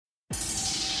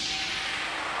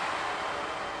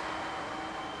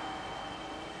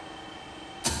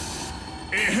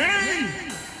Hey!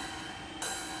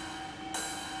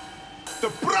 The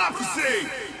prophecy!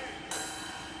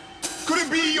 Could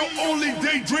it be your only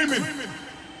daydreaming?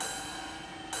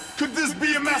 Could this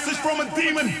be a message from a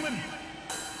demon?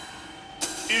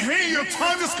 And hey, your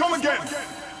time has come again.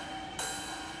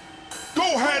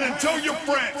 Go ahead and tell your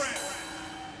friends.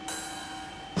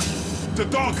 The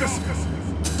darkest,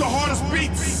 the hardest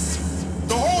beats,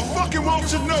 the whole fucking world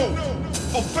should know.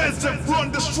 Offensive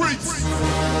run the streets.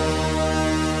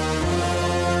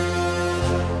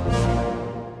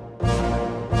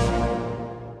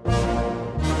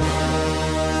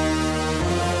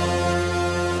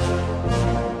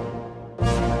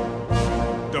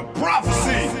 The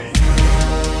prophecy.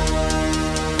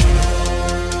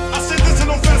 I said this is an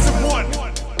offensive one.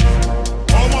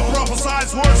 All my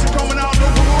prophesized words are coming out,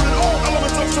 overruling all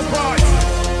elements of surprise.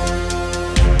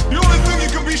 The only thing you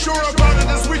can be sure about it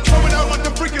is we coming out like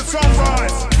the freaking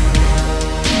sunrise.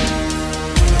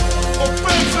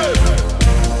 Offensive.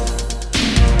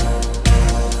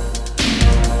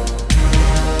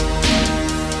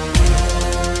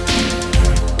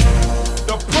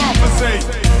 The prophecy.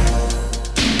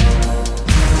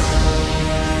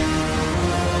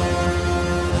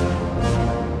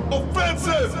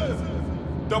 Offensive.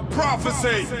 The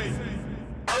prophecy.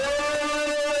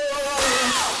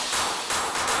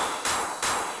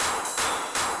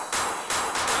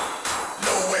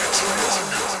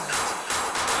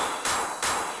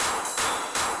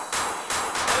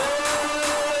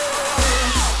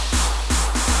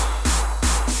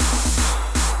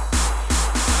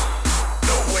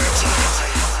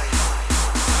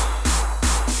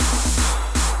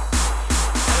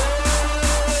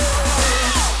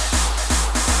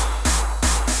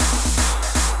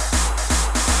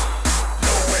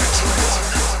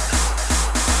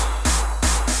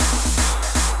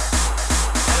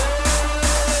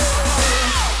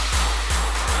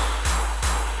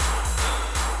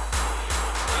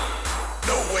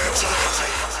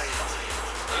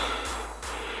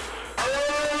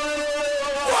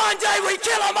 One day we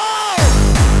kill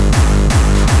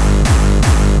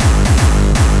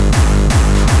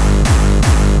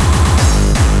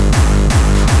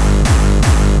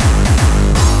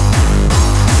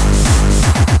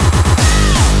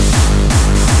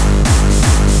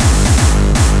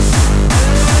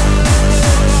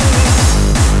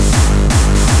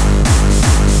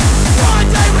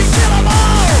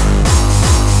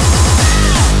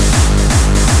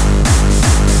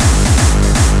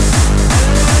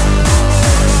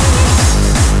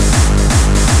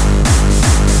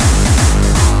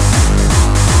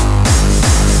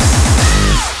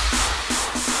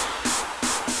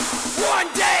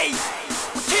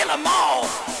them all!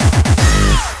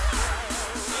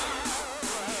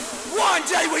 One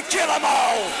day we kill them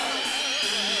all!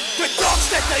 The dogs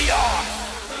that they are!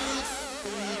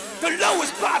 The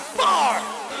lowest by far!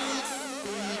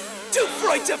 Too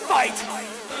afraid to fight!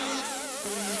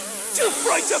 Too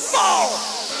afraid to fall!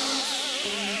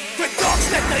 The dogs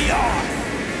that they are!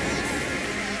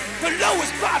 The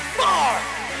lowest by far!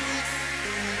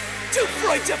 Too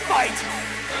afraid to fight!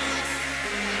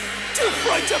 Too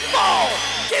afraid to fall!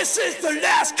 This is the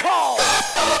last call!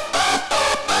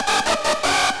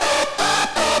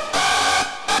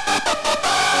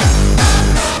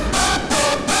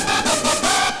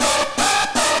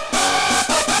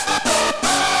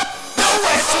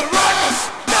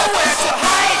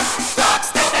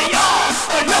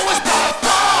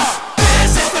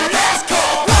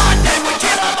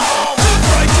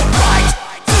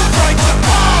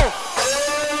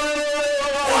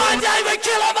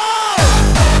 Kill 'em all!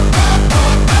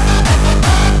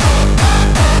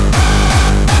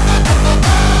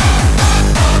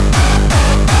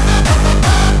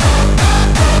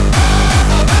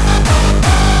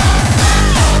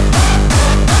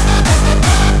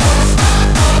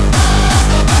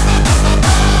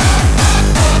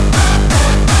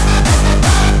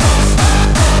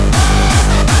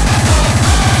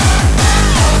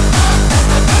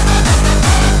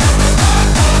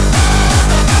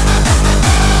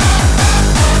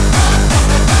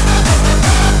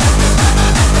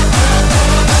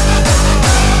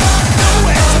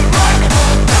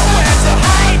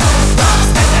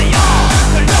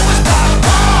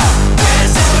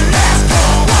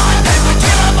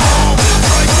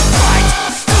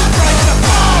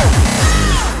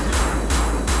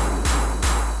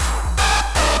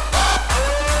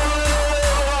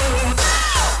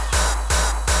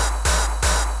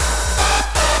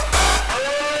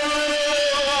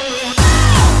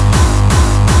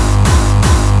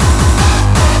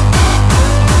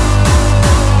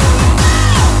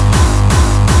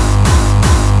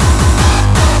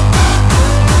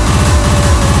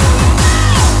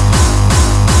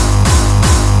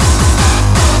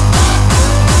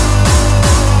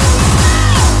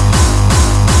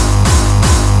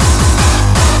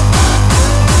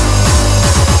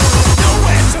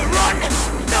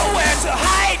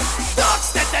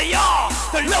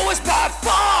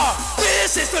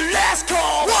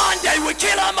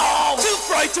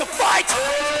 afraid to fight.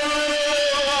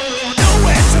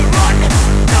 Nowhere to run,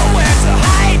 nowhere to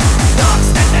hide.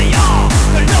 Dogs that they are,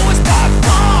 the lowest by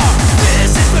far.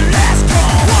 This is the last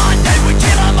call. One day we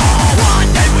kill them all.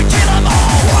 One day we kill them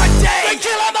all. One day we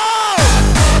kill them all.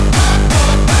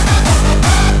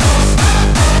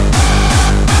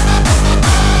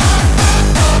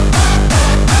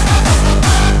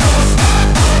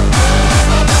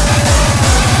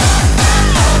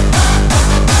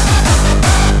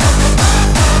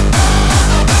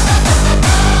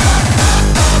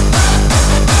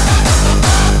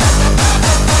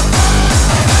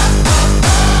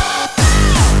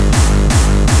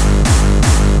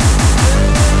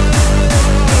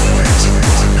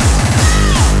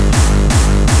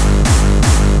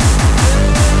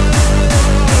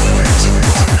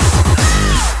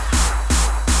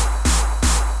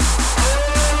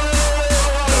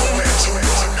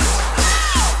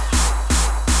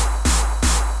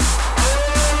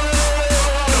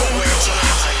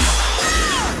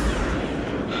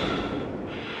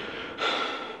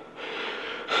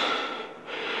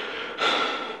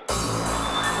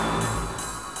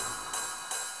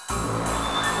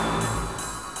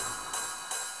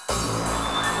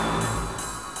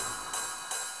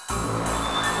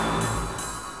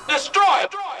 Destroy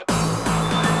it!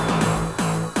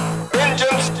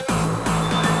 Vengeance,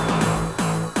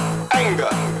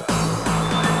 anger.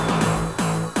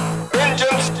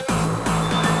 Vengeance,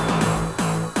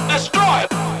 destroy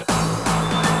it!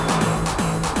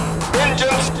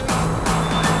 Vengeance,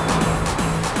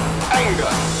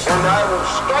 anger. And I will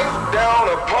strike down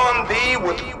upon thee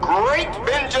with great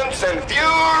vengeance and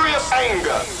furious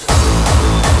anger.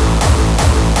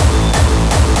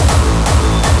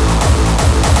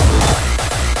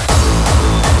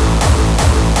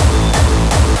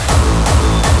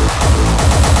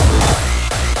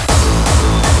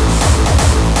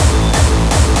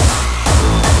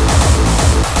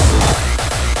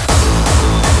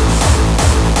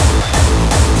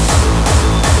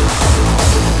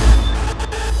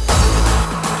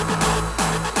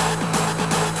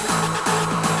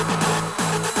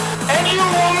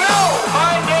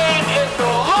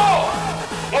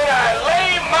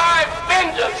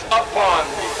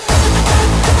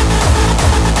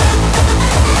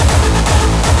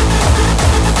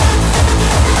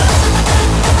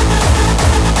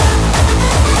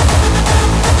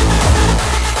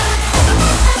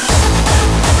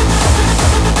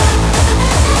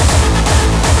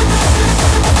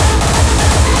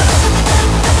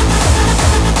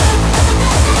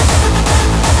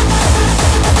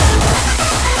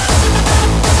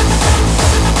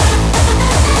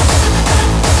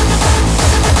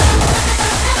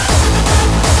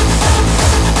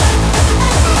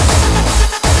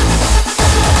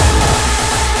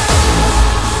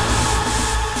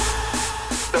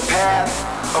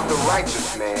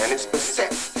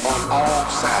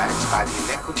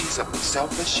 Of the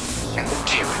selfish and the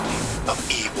tyranny of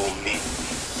evil men.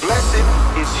 Blessed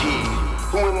is he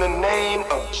who in the name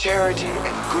of charity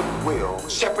and goodwill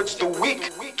shepherds the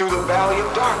weak through the valley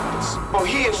of darkness. For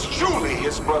he is truly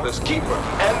his brother's keeper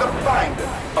and the finder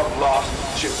of lost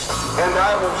children. And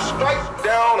I will strike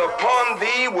down upon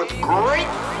thee with great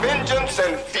vengeance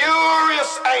and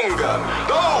furious anger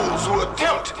those who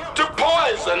attempt to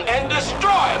poison and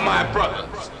destroy my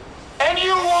brothers. And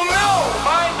you will know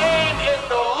my name is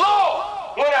the Lord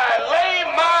when I lay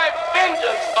my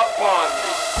vengeance upon thee.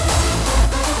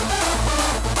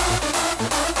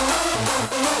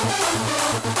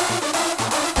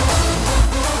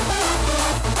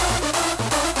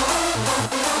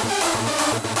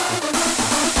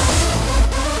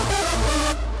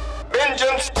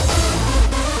 Vengeance,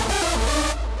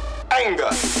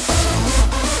 anger.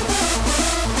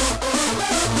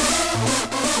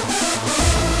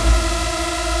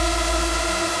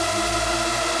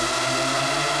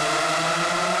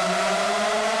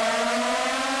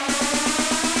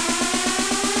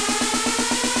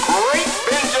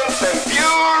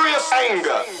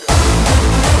 Anger.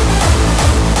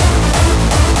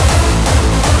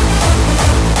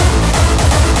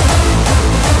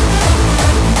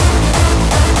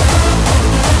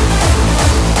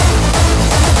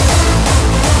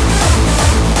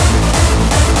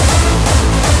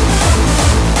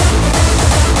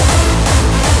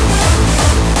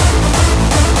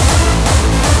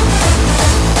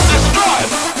 Destroy!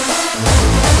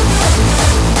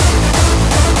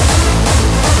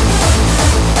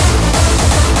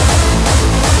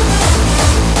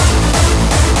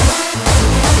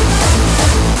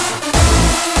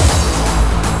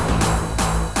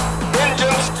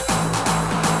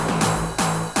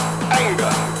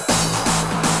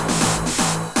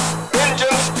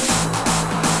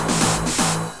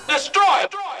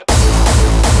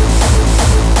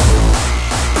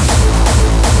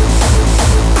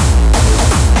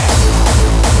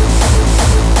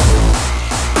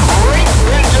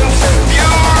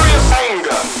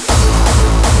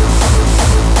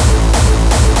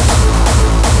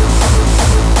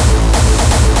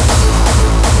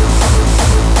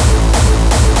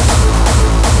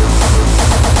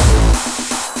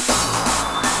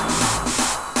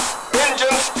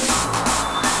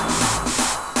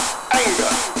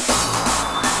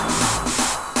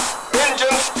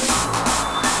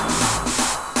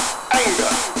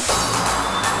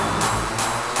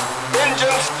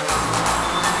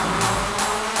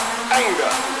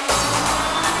 anger,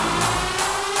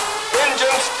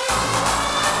 vengeance,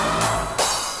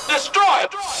 destroy.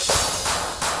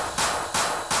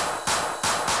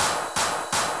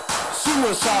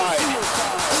 Suicide.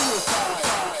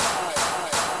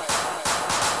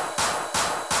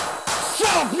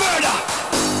 Self-murder.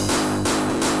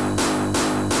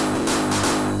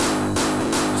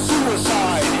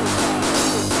 Suicide.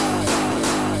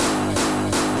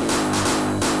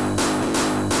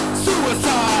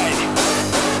 Suicide.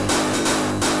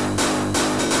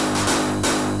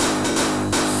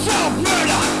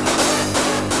 Self-murder.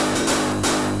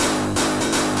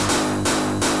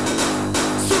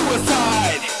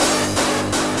 Suicide.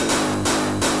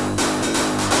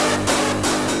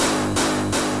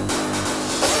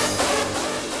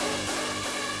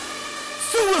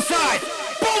 Suicide.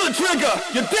 Pull the trigger.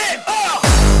 You're dead.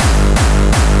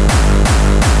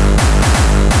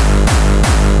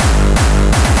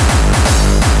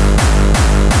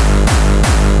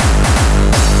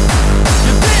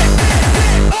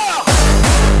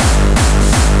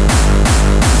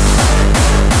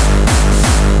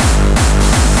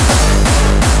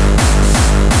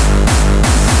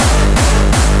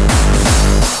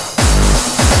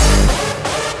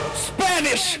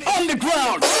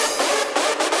 Underground,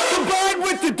 combined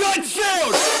with the Dutch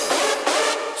sound.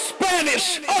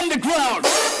 Spanish underground.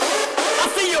 I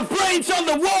see your brains on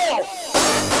the wall.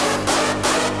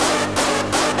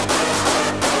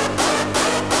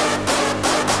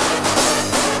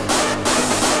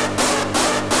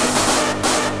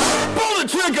 Pull the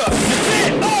trigger. You're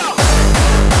dead.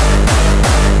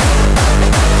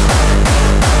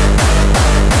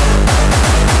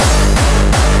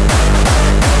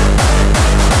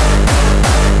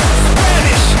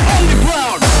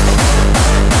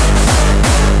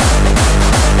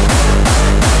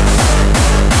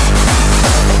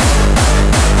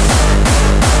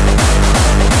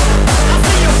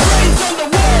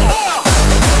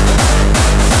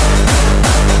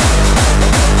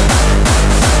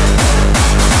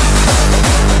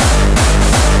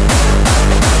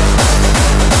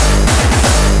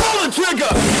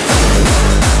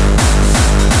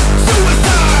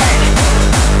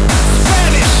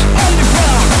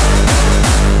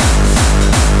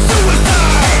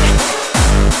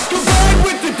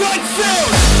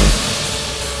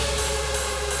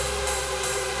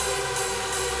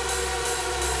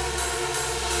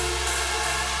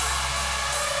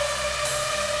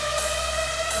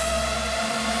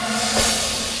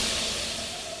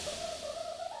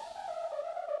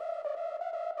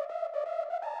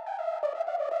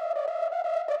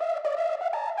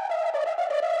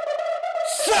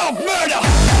 Self-murder!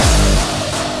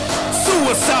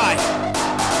 Suicide!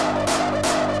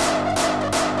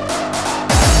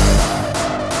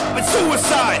 It's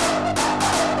suicide!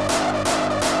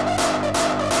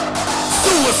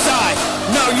 Suicide!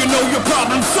 Now you know your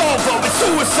problem solver, it's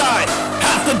suicide!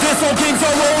 After this all games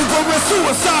are over, it's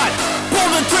suicide! Pull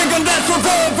the trigger, that's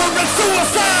revolver, it's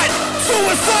suicide!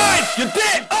 Suicide! You're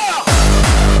dead!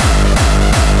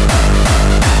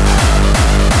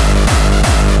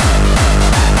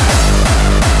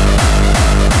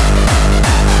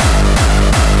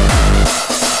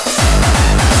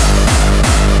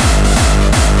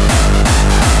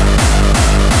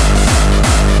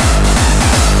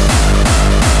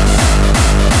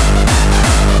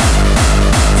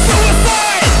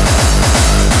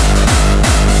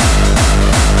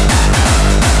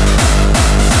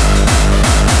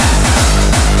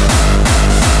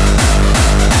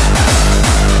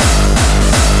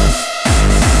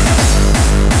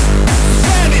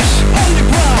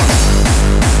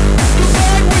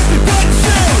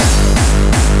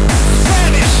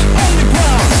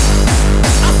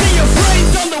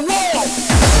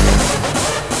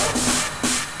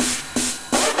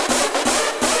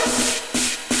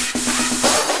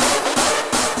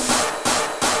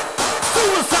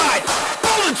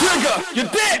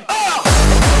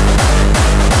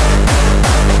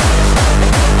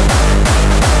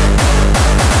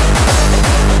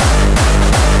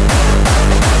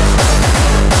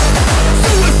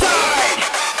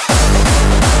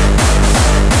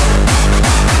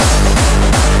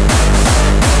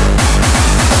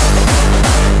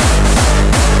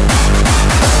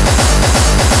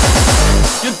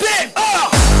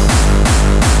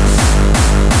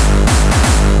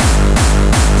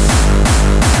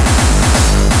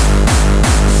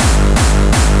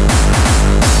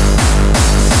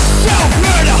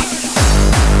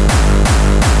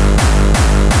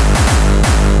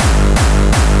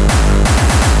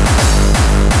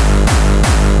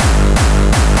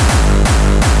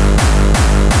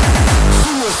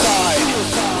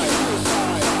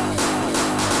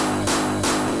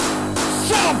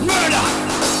 of murder.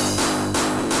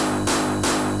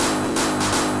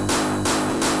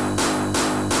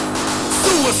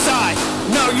 Suicide.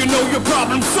 Now you know your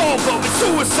problem's over with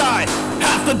suicide.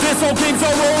 After this, all games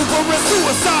are over with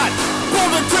suicide. Pull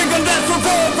the trigger, that's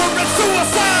revolver with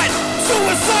suicide.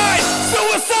 Suicide.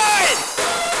 Suicide.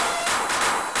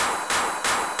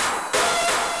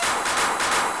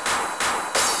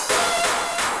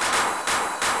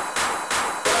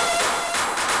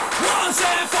 Once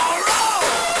and for all,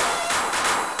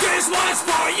 this one's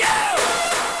for you.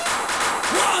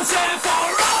 Once and for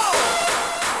all,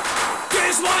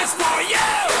 this one's for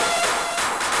you.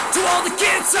 To all the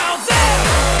kids out there,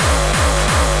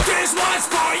 this one's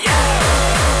for you.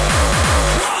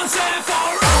 Once and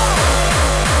for all,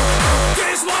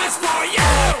 this one's for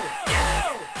you.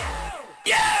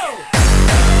 You.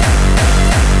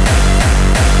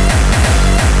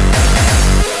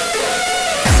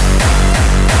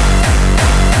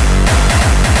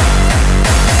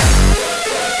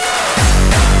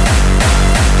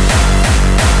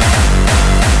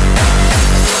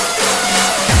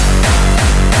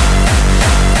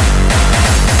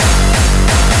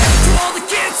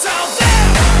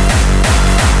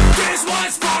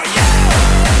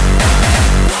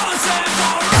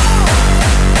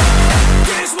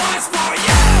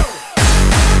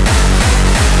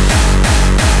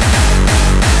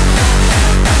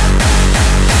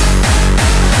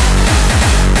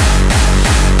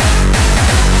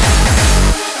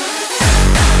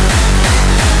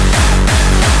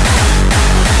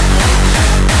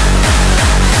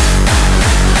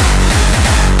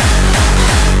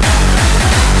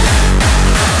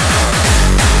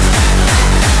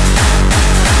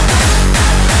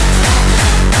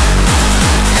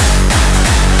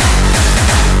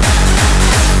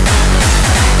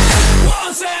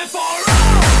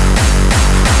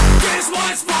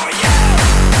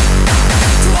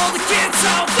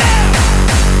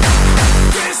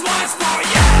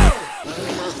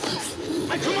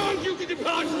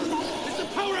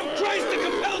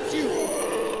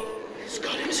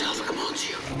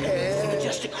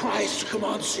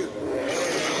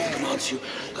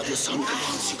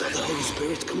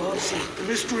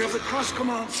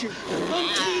 Commands you.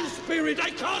 Unclean spirit, I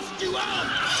cast you out!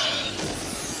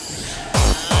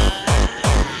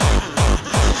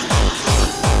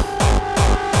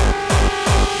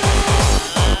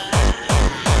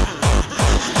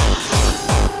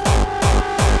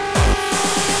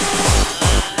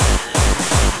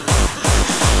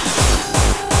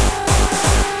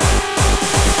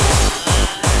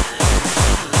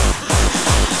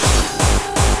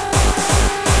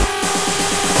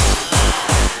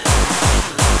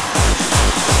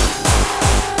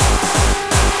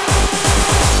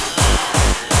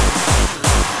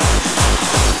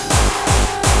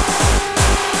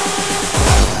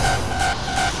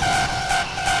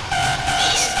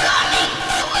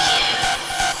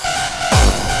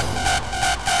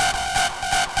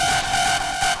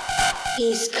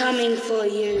 He's coming for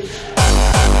you.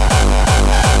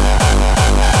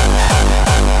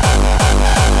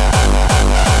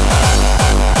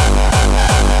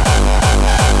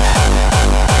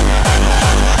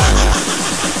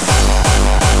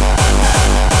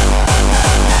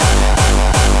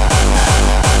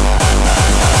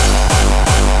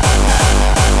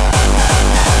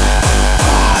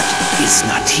 God is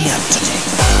not here today.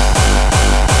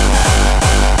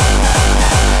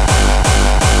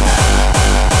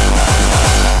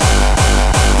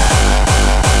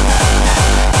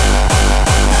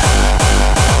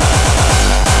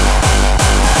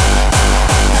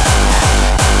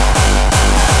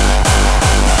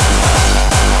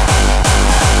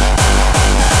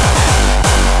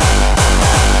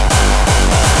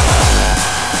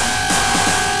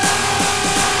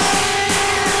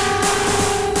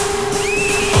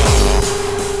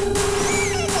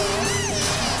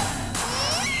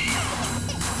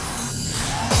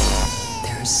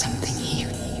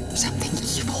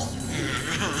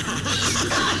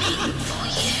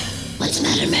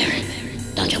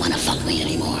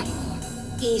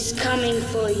 He's coming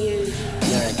for you.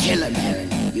 You're a killer, Baron.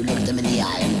 You looked them in the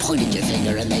eye and pointed your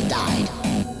finger and they died.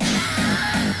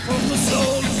 From the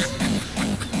souls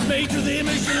made to the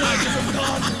image and likeness of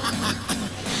God,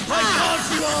 I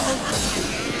cast you all.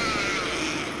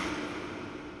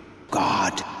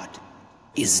 God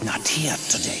is not here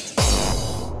today.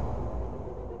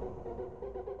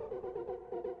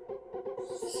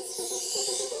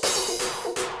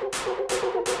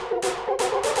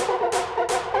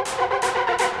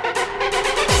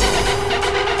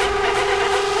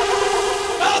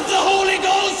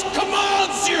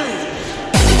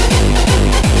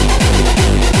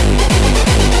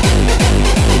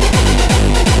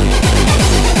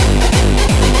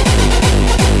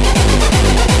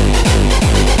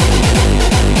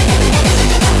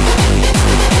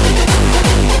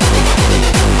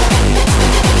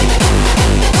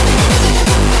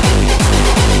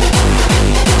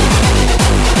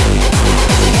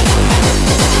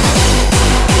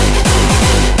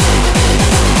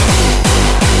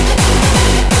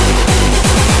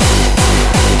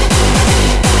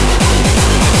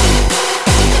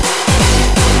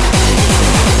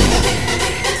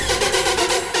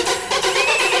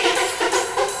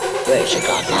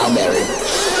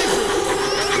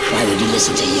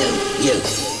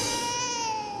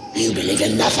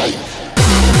 fight.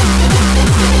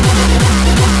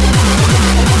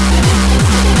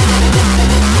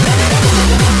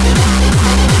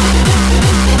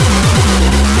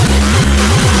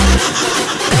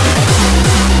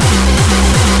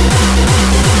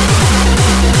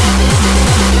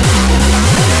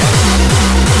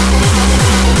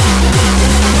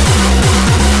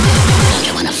 Don't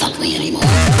you wanna fuck me anymore?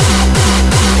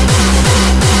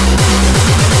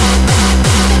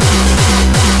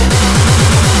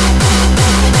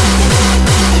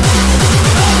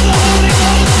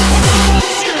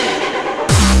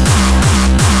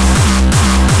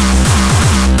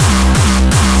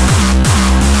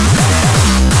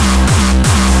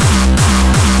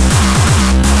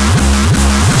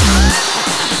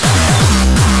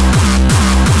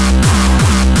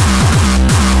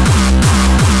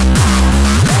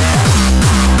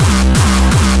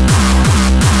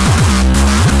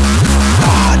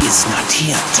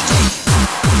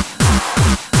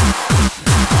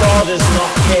 God is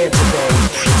not here today,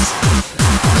 priest.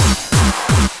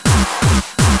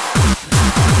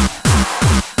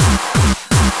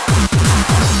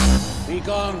 Be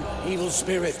gone, evil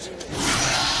spirit.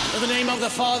 In the name of the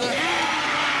Father,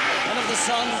 and of the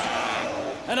Son,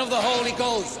 and of the Holy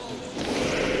Ghost.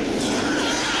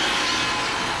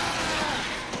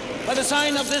 By the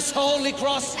sign of this holy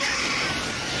cross,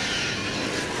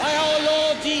 by our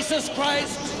Lord Jesus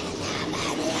Christ,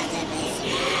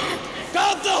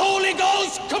 God the Holy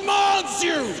Ghost commands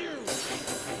you!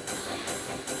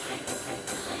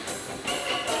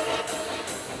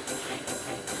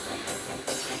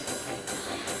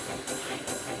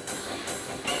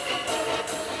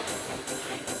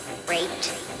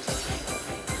 Raped.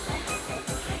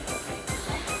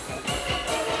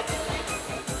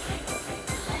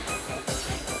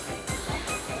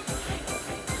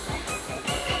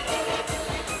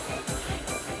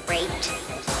 Raped.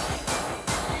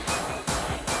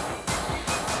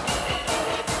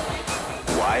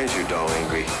 Why is your doll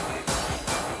angry?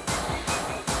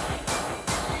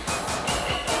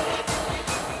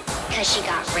 Because she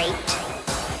got raped.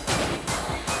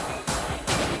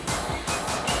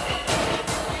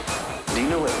 Do you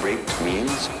know what raped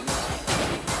means?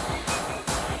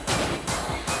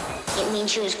 It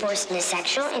means she was forced into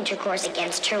sexual intercourse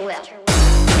against her will.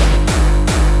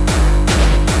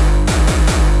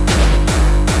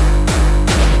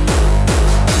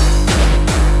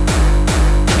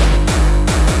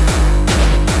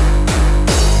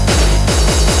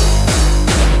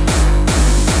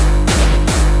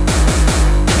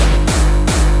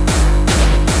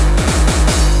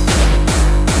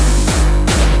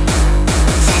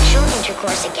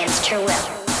 Against her will.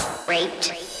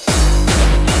 Raped.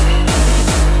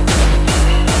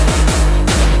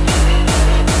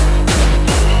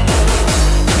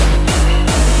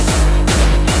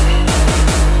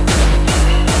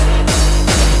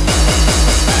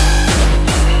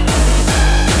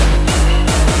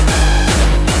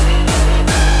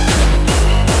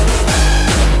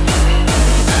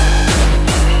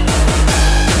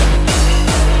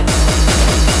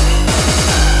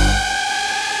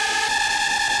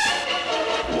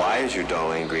 Why is your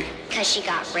doll angry? Because she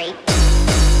got raped.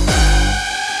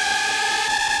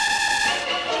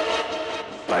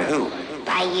 By who?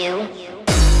 By you.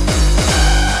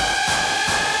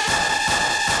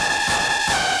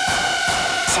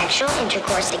 Sexual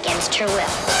intercourse against her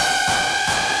will.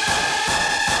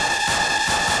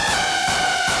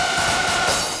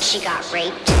 She got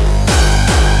raped.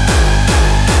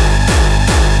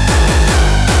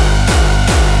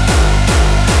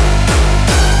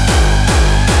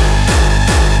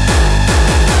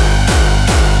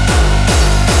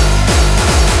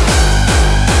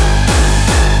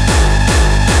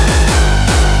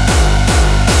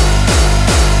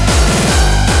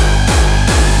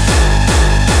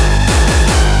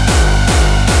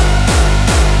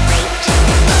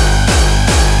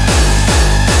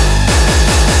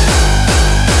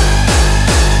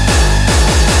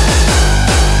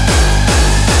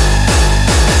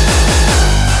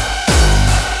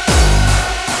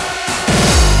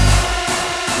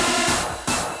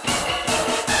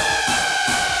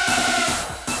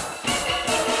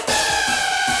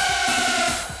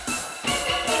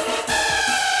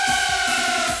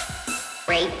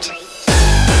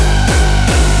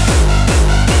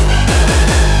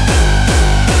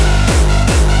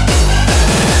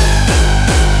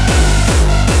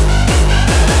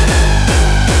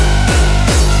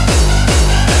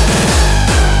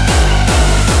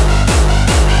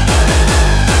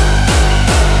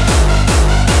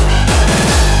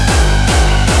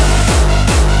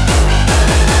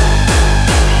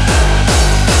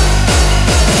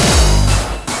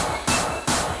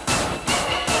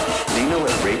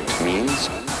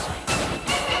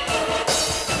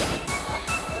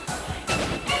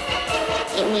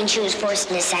 she was forced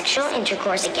into sexual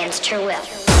intercourse against her will.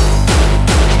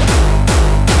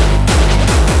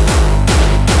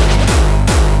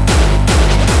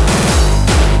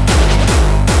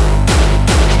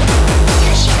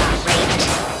 Because she got raped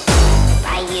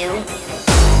by you.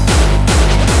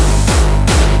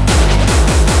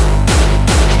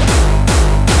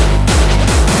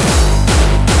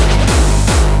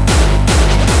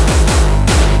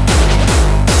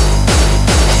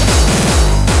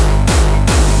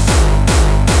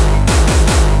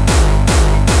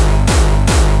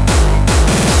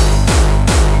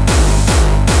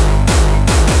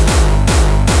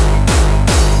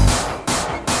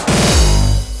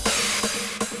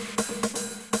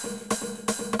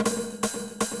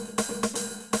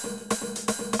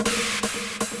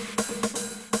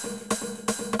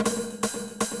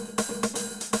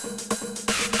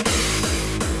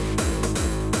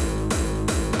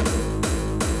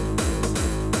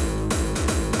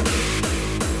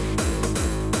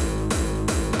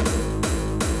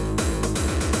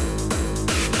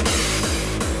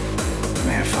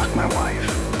 Fuck my wife.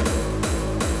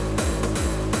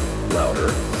 Louder.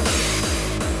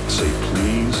 Say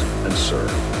please and sir.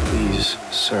 Please,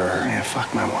 sir. Man,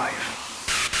 fuck my wife.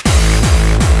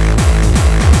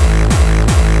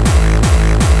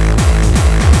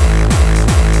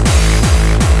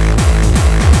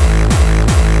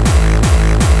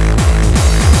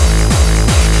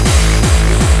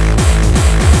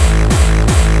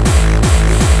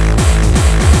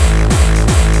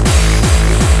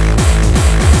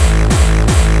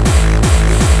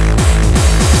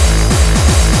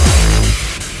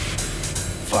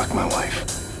 Fuck my wife.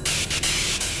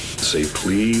 Say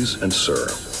please and sir.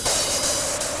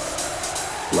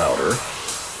 Louder.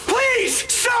 Please,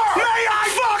 sir! May I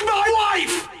fuck my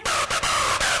wife?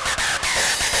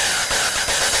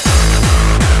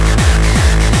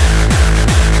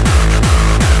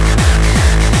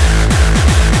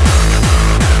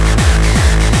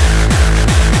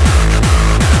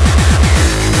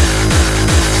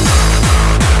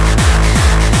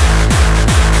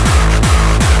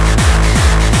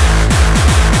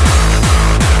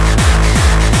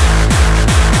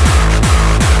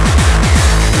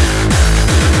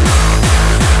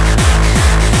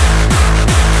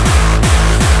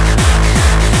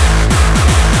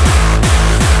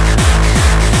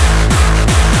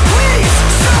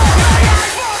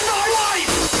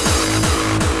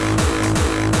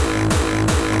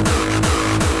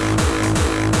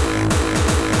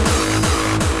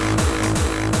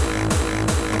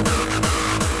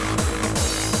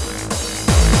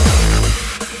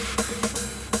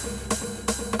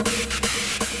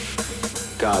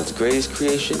 God's greatest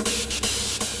creation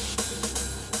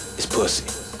is pussy.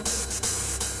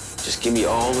 Just give me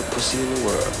all the pussy in the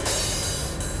world.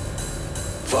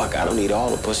 Fuck, I don't need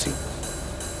all the pussy.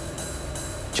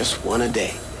 Just one a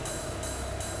day.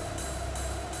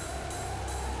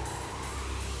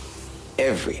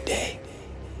 Every day.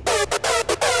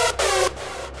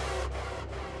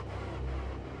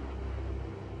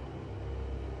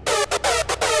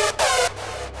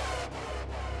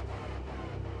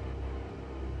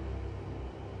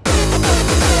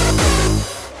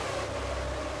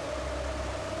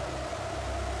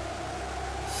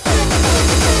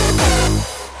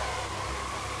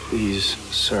 Please,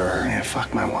 sir. Man,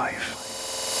 fuck my wife.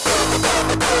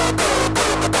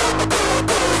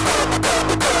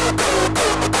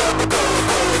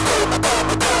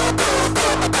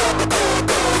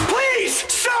 Please,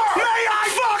 sir! May I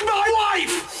fuck my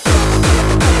wife?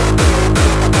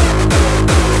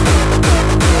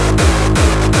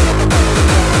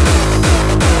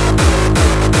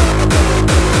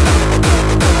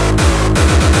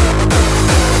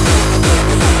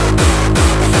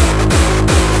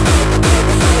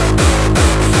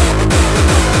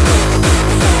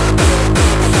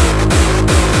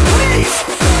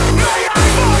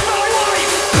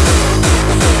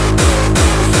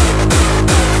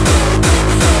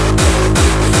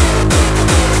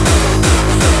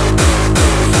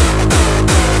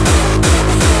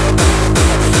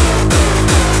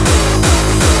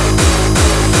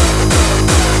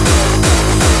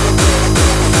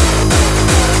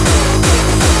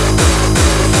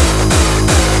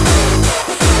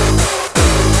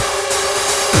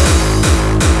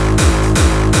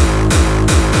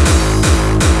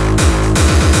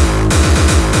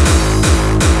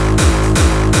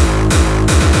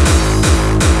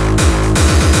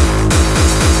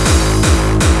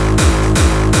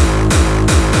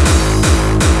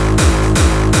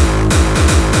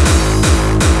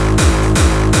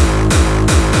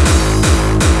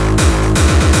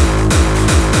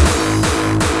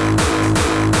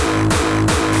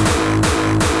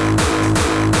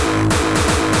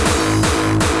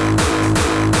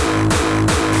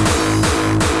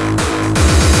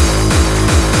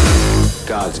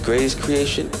 greatest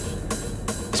creation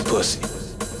is pussy.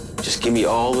 Just give me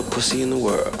all the pussy in the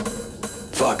world.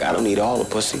 Fuck, I don't need all the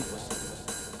pussy.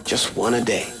 Just one a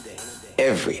day.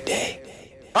 Every day.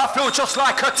 I feel just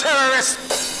like a terrorist.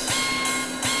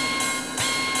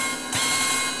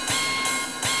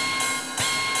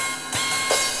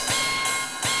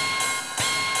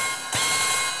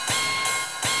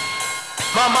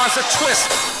 My mind's a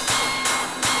twist.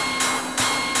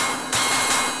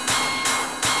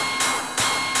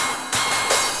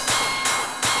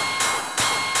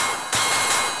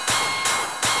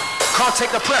 Can't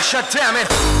take the pressure, damn it.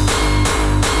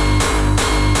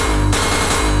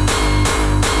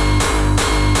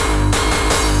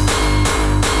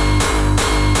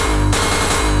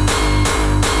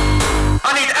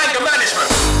 I need anger management.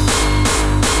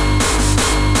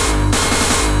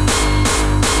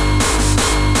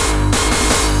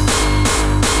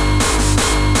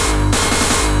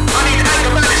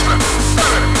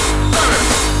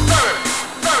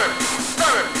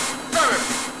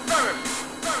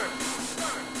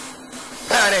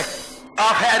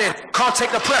 I've had it, can't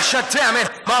take the pressure, damn it.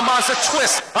 My mind's a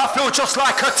twist, I feel just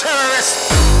like a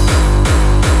terrorist.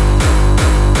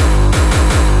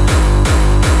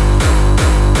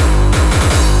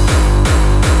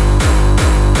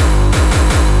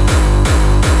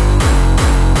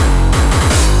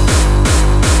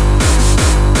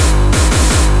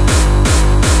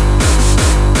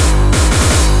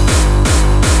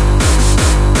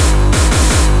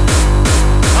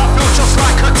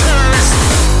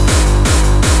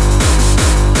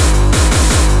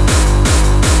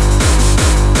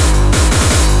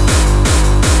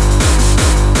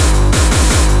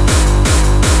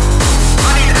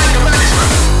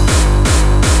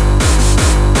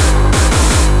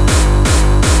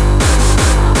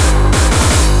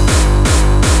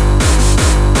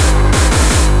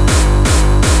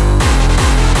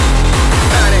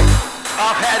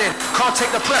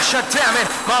 Damn it,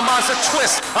 my mind's a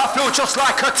twist, I feel just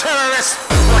like a terrorist.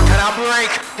 What can I break?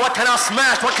 What can I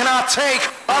smash? What can I take?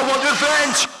 I want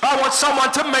revenge, I want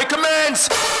someone to make amends.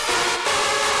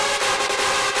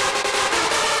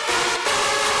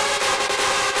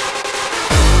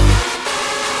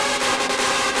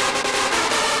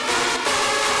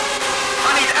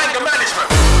 I need anger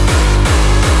management.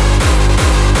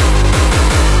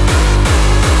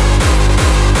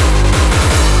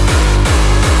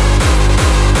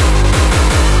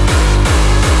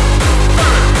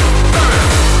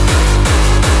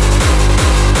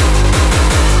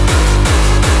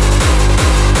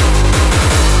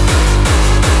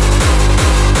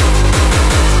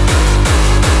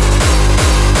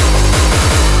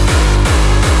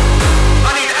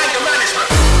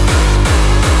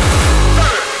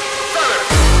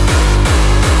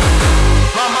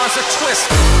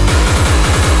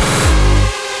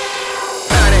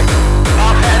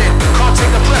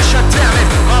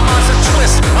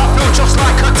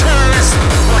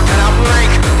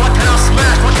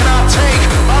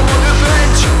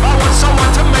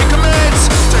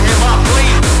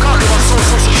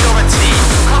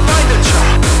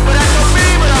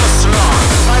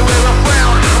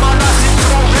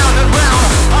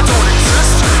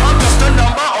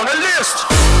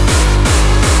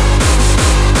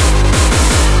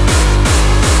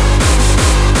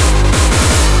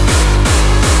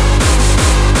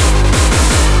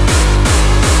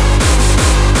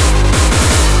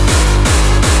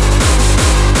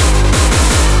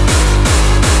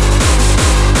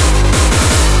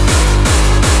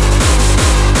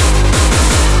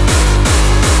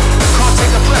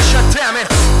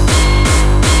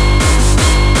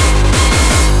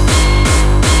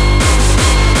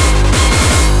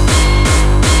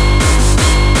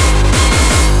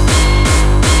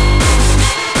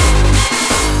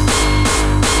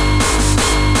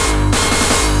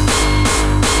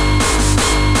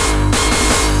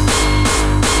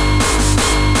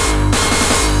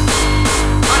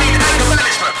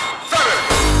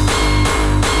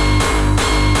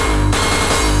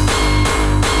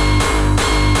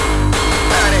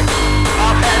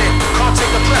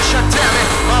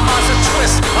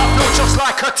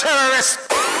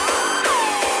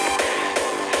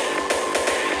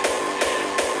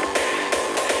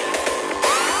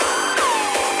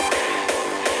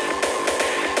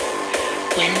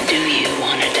 When do you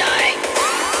want to die?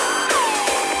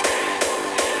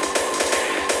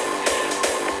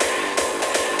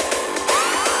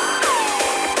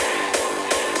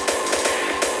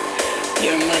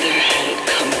 Your mother had it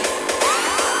coming.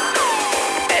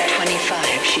 At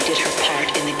 25, she did her part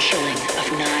in the killing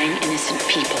of 9 innocent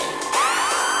people.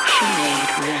 She made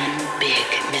one big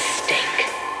mistake.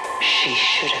 She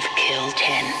should have killed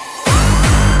 10.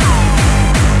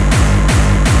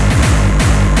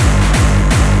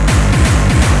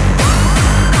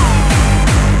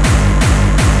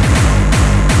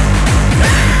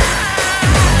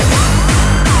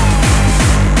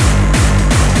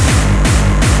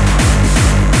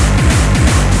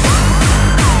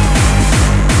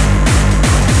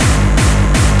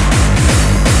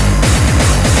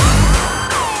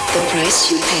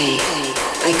 You pay,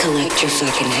 I collect your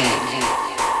fucking head.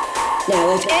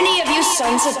 Now, if any of you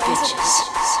sons of bitches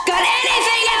got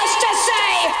anything else to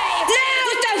say,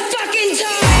 now's the fucking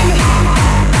time!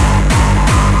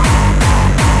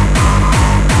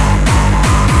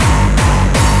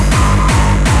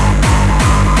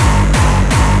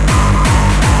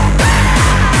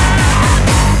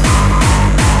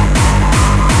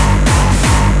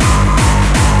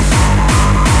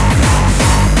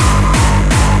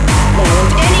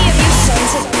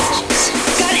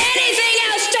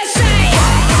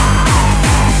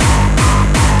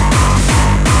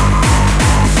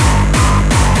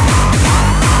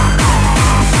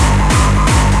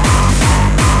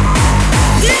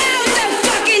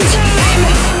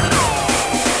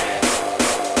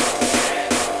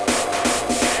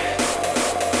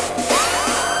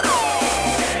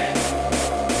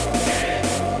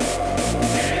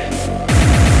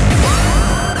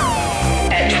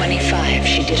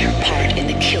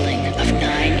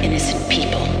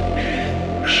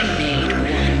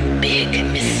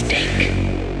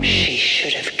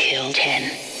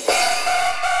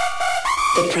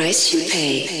 You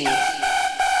pay,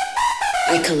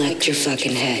 I collect your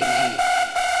fucking head.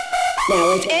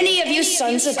 Now, if any of you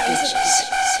sons of bitches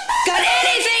got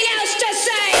anything else to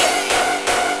say,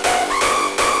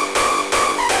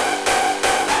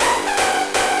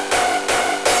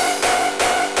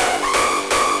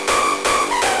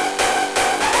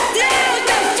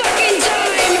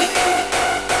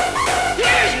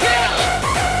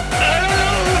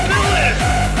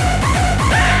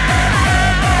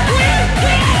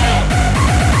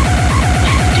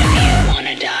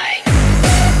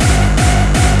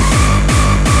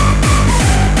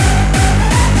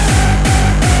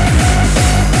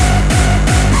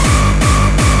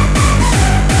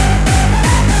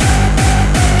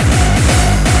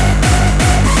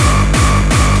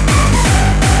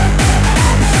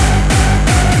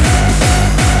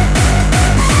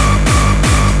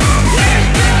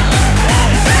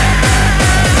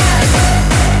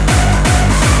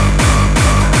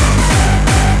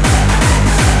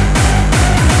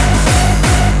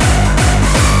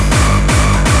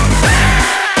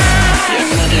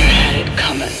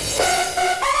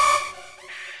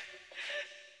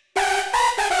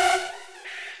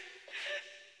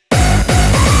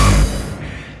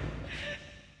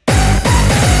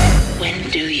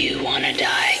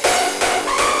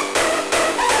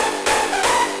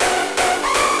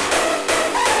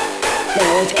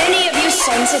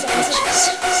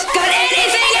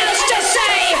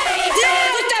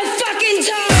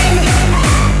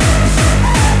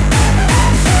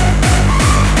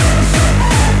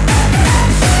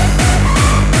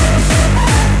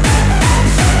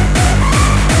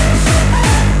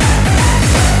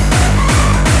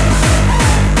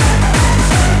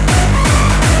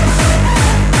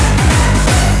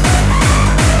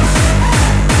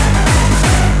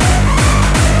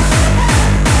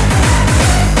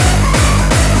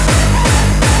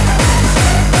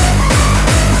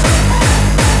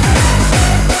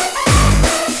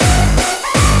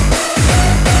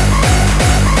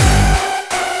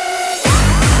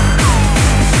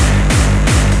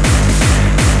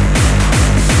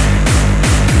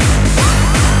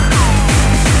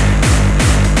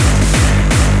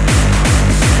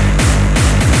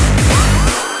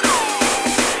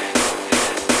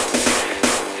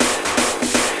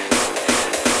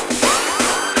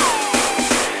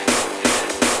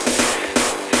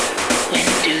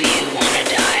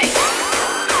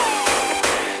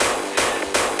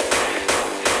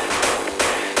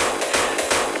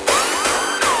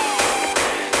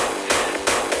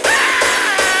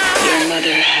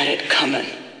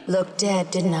 Looked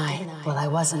dead, didn't I? Well, I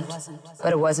wasn't.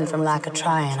 But it wasn't from lack of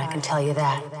trying, I can tell you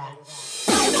that.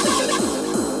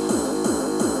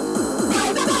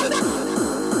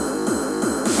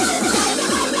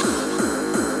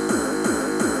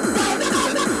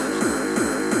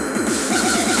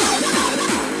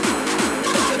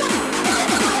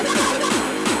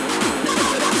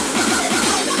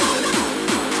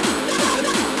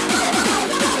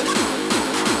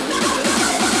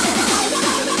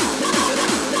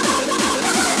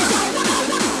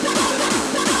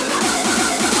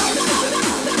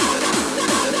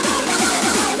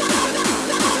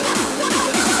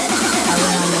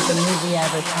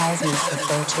 audience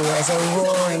refer to as a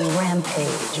roaring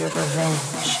rampage of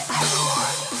revenge. I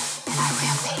roared, and I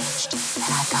rampaged, and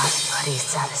I got bloody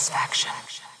satisfaction.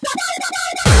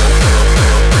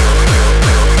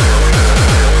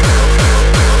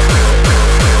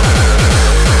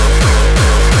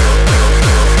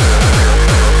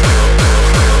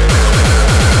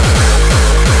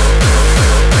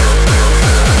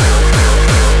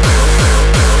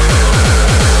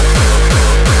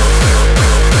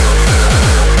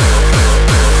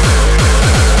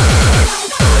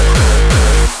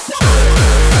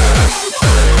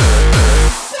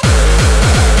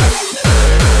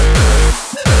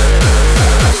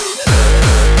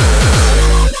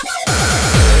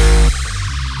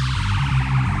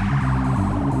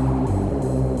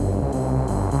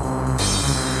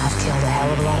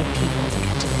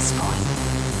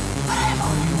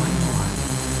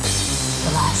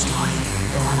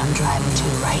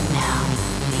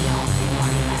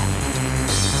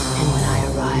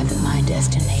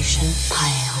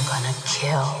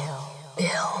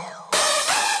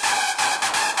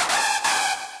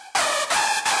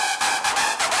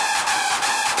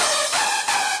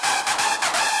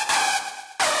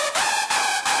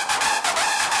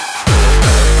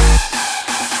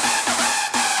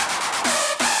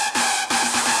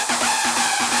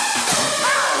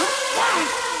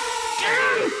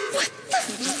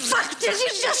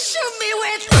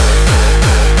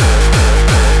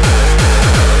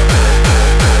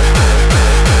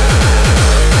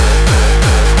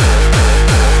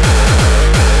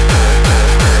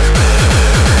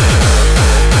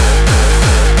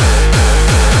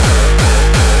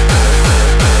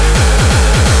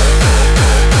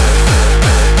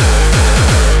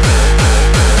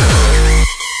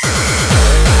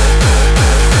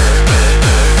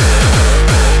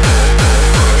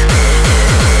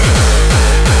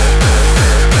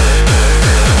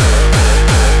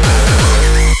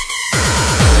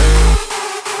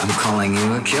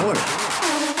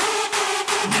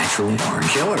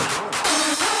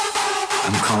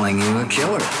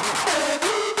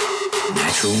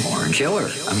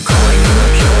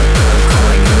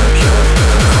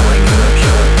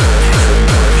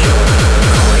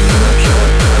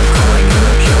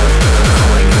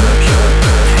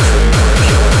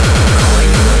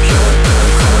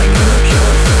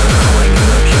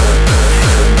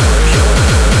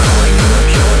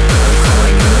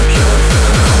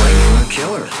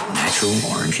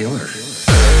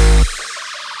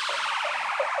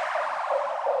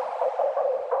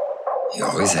 You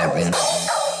always have been.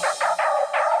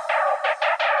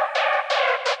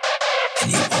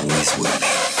 And you always will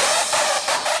be.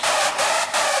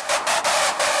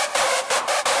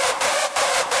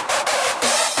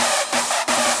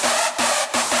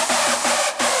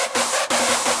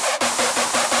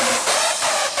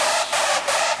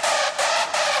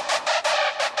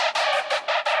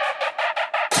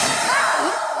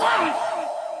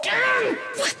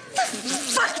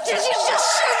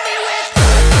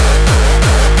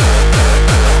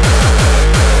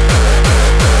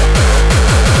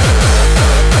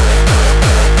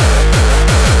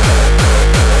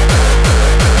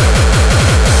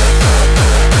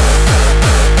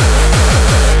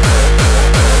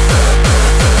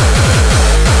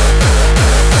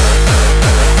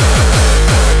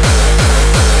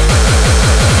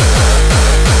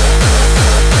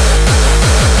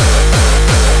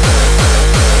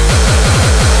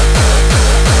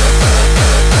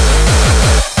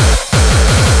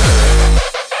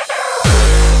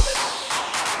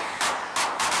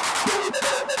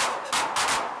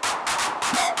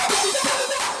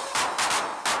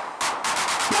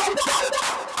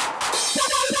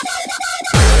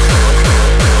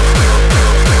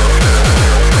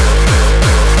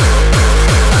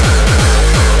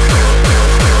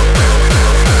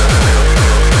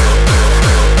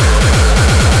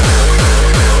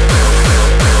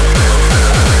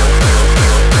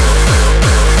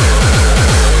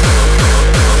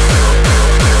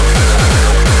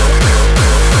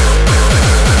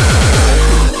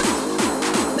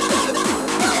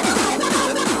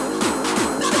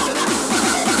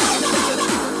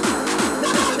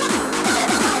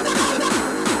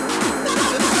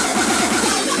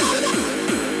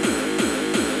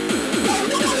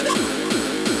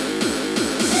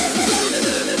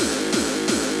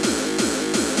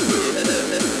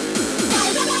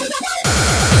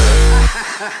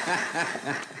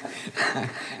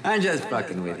 I'm just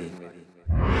fucking with you.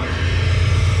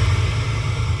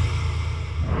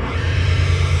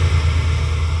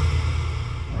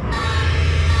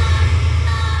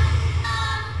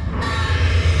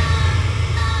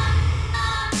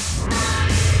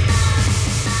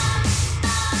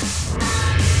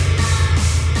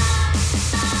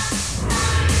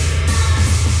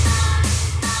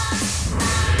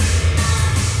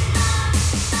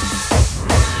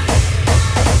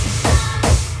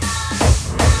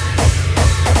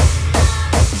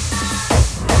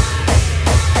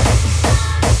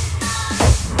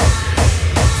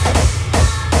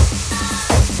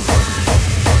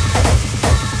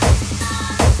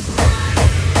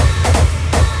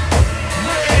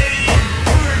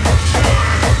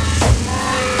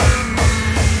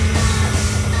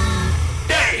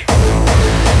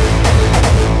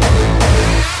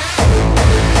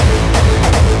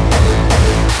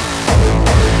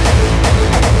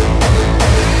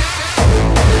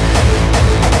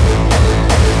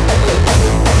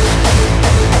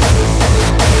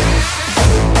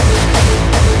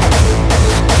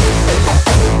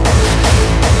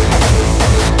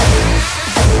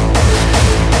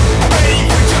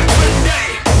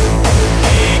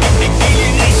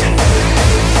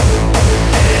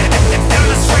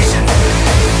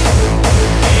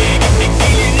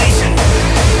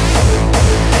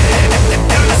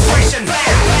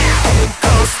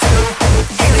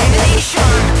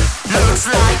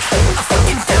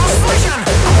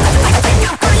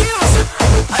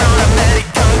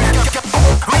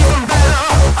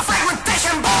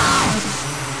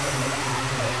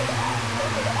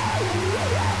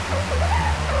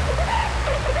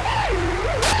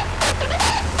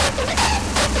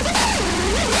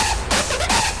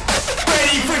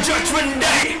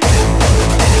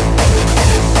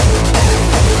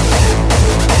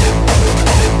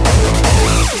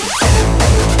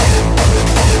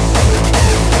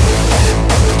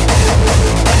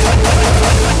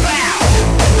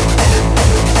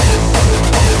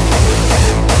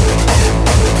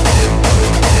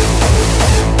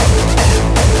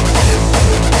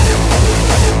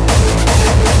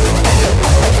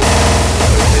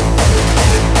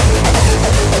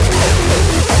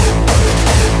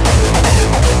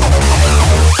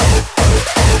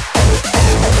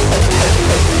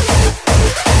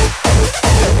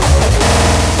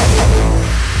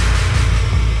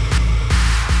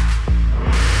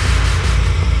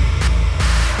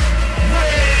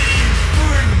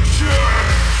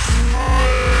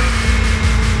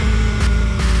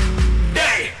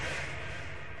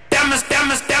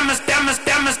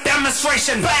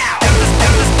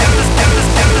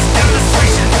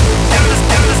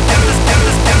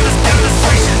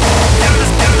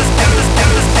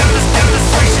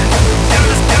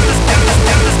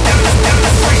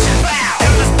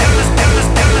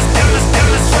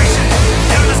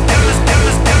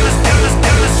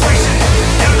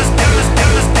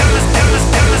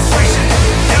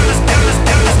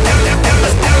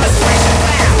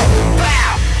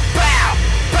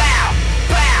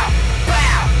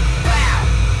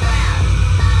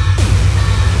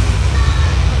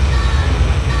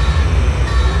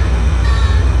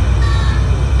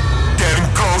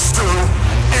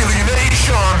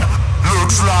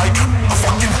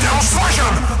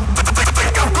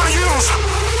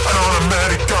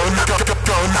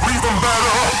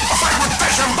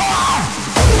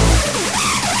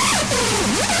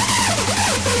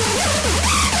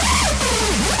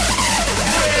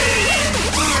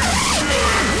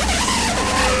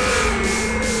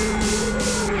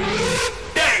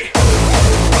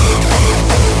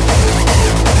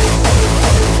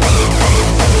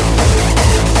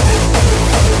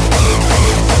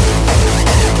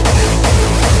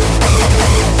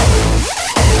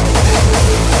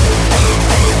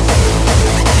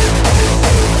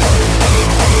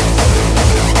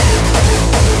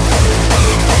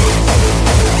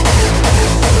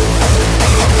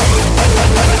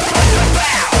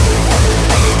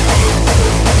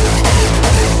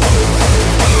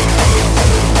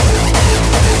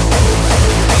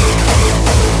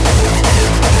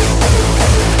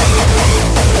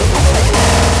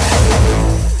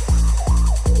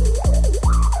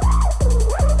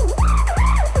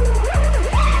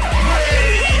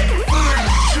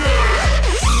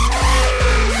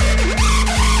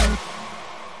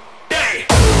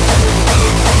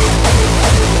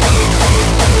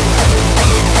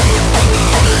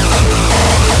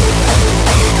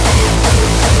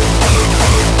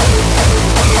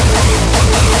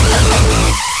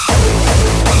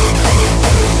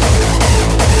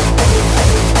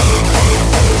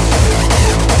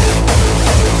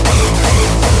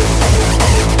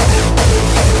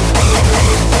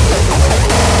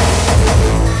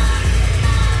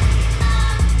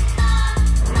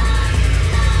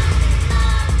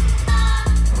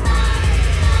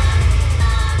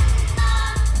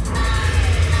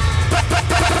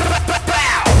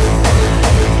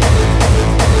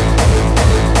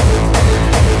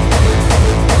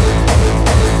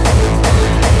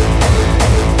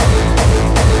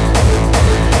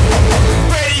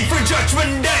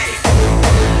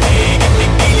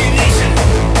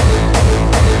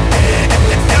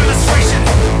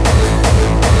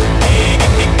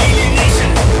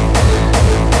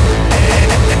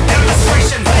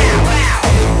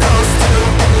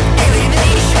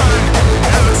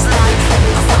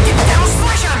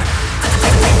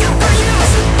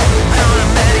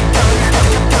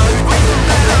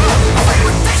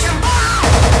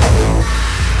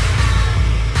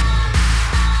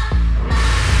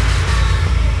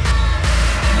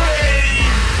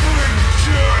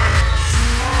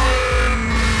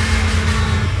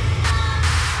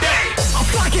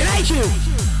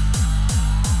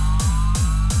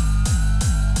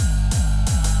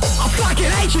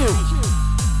 hate you.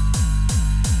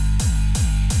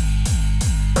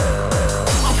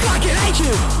 I fucking hate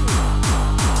you.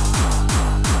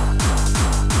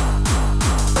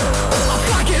 I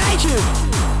fucking hate you.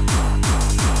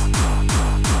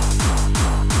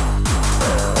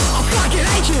 I fucking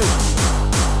hate you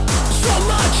so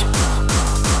much.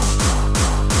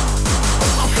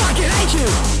 I fucking hate you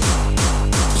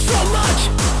so much.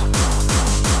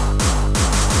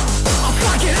 I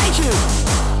fucking hate you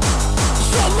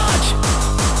so much.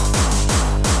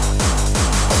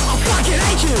 I fucking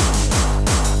hate you.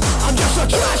 I'm just a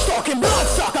trash-talking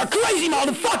bloodsucker, crazy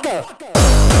motherfucker.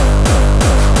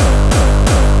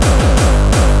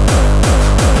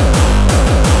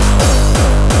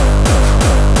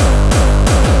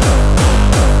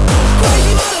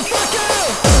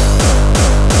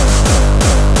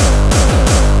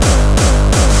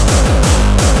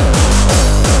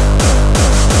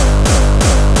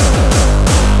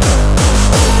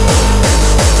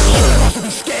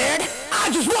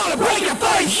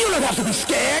 You don't have to be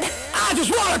scared. I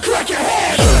just wanna crack your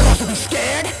head. You don't have to be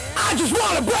scared. I just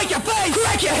wanna break your face,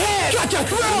 crack your head, cut your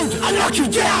throat, I knock you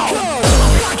down. Cause I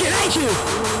fucking hate you.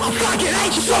 I fucking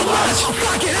hate you so much. I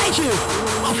fucking hate you.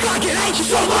 I fucking hate you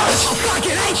so much. I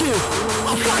fucking hate you.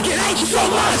 I fucking hate you so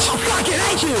much. I fucking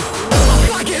hate you. I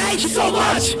fucking hate you so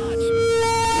much.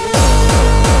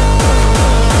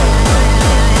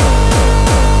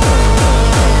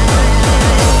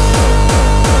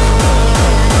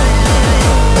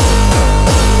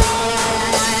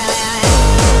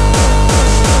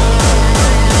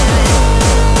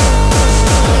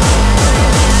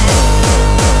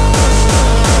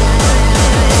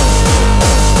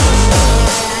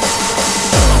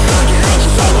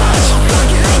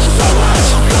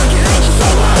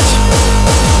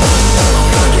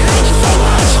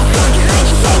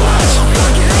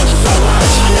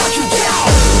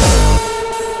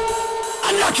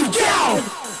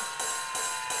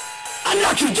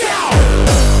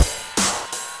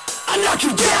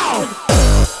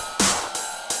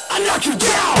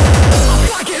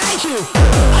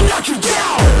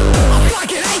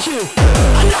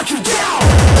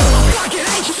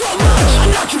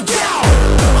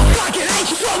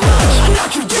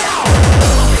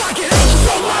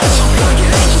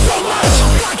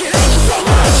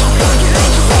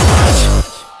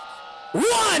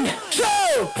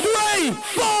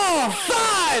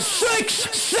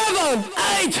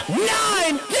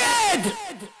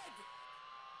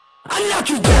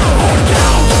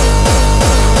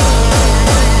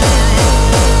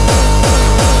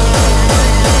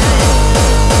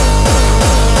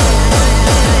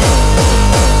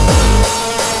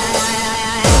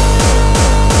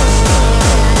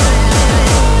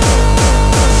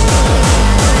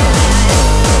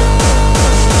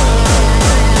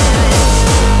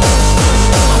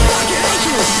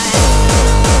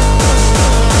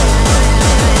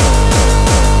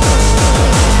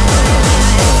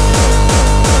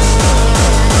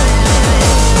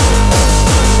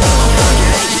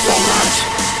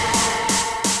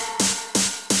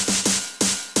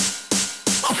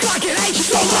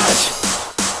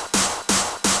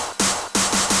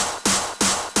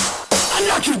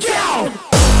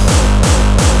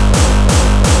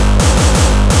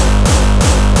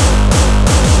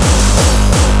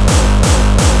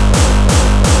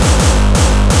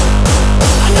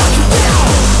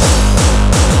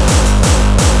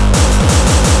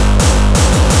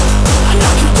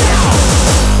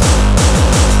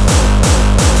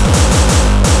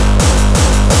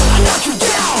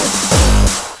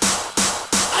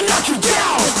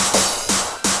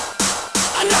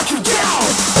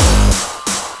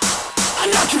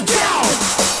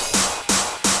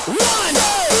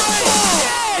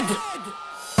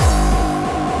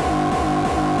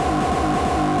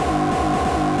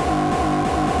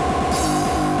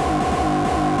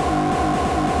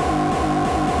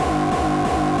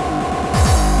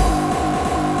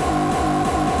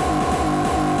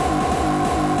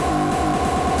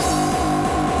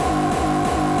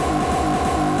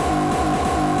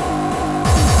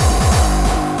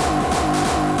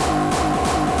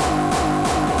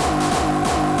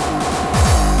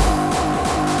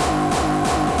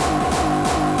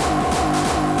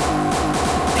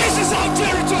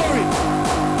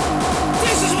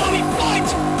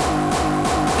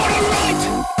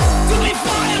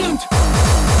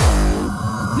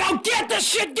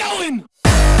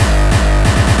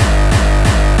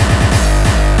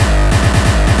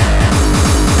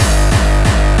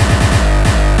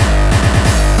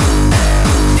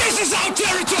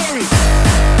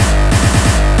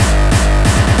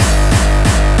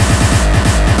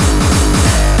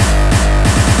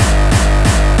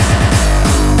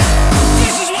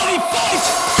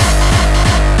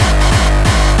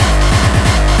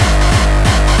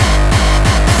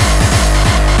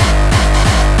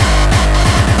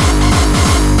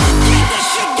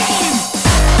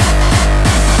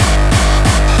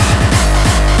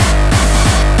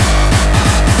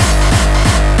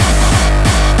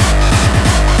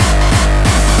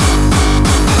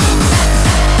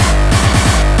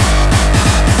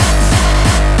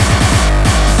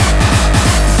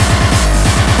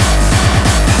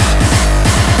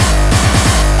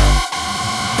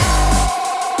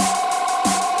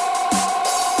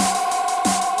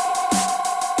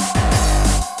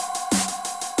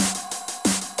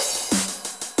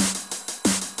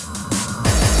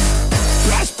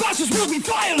 Trespassers will be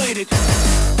violated.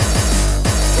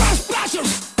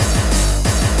 Trespassers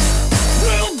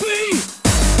will be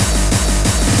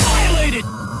violated.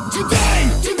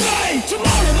 Today,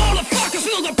 tomorrow, motherfuckers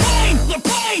feel the pain,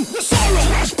 the sorrow.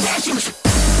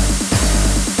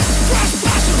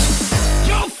 Trespassers,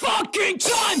 your fucking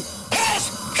time has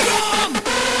come.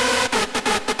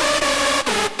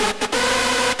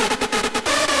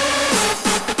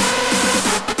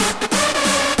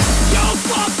 Your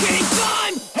fucking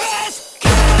time has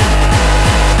come.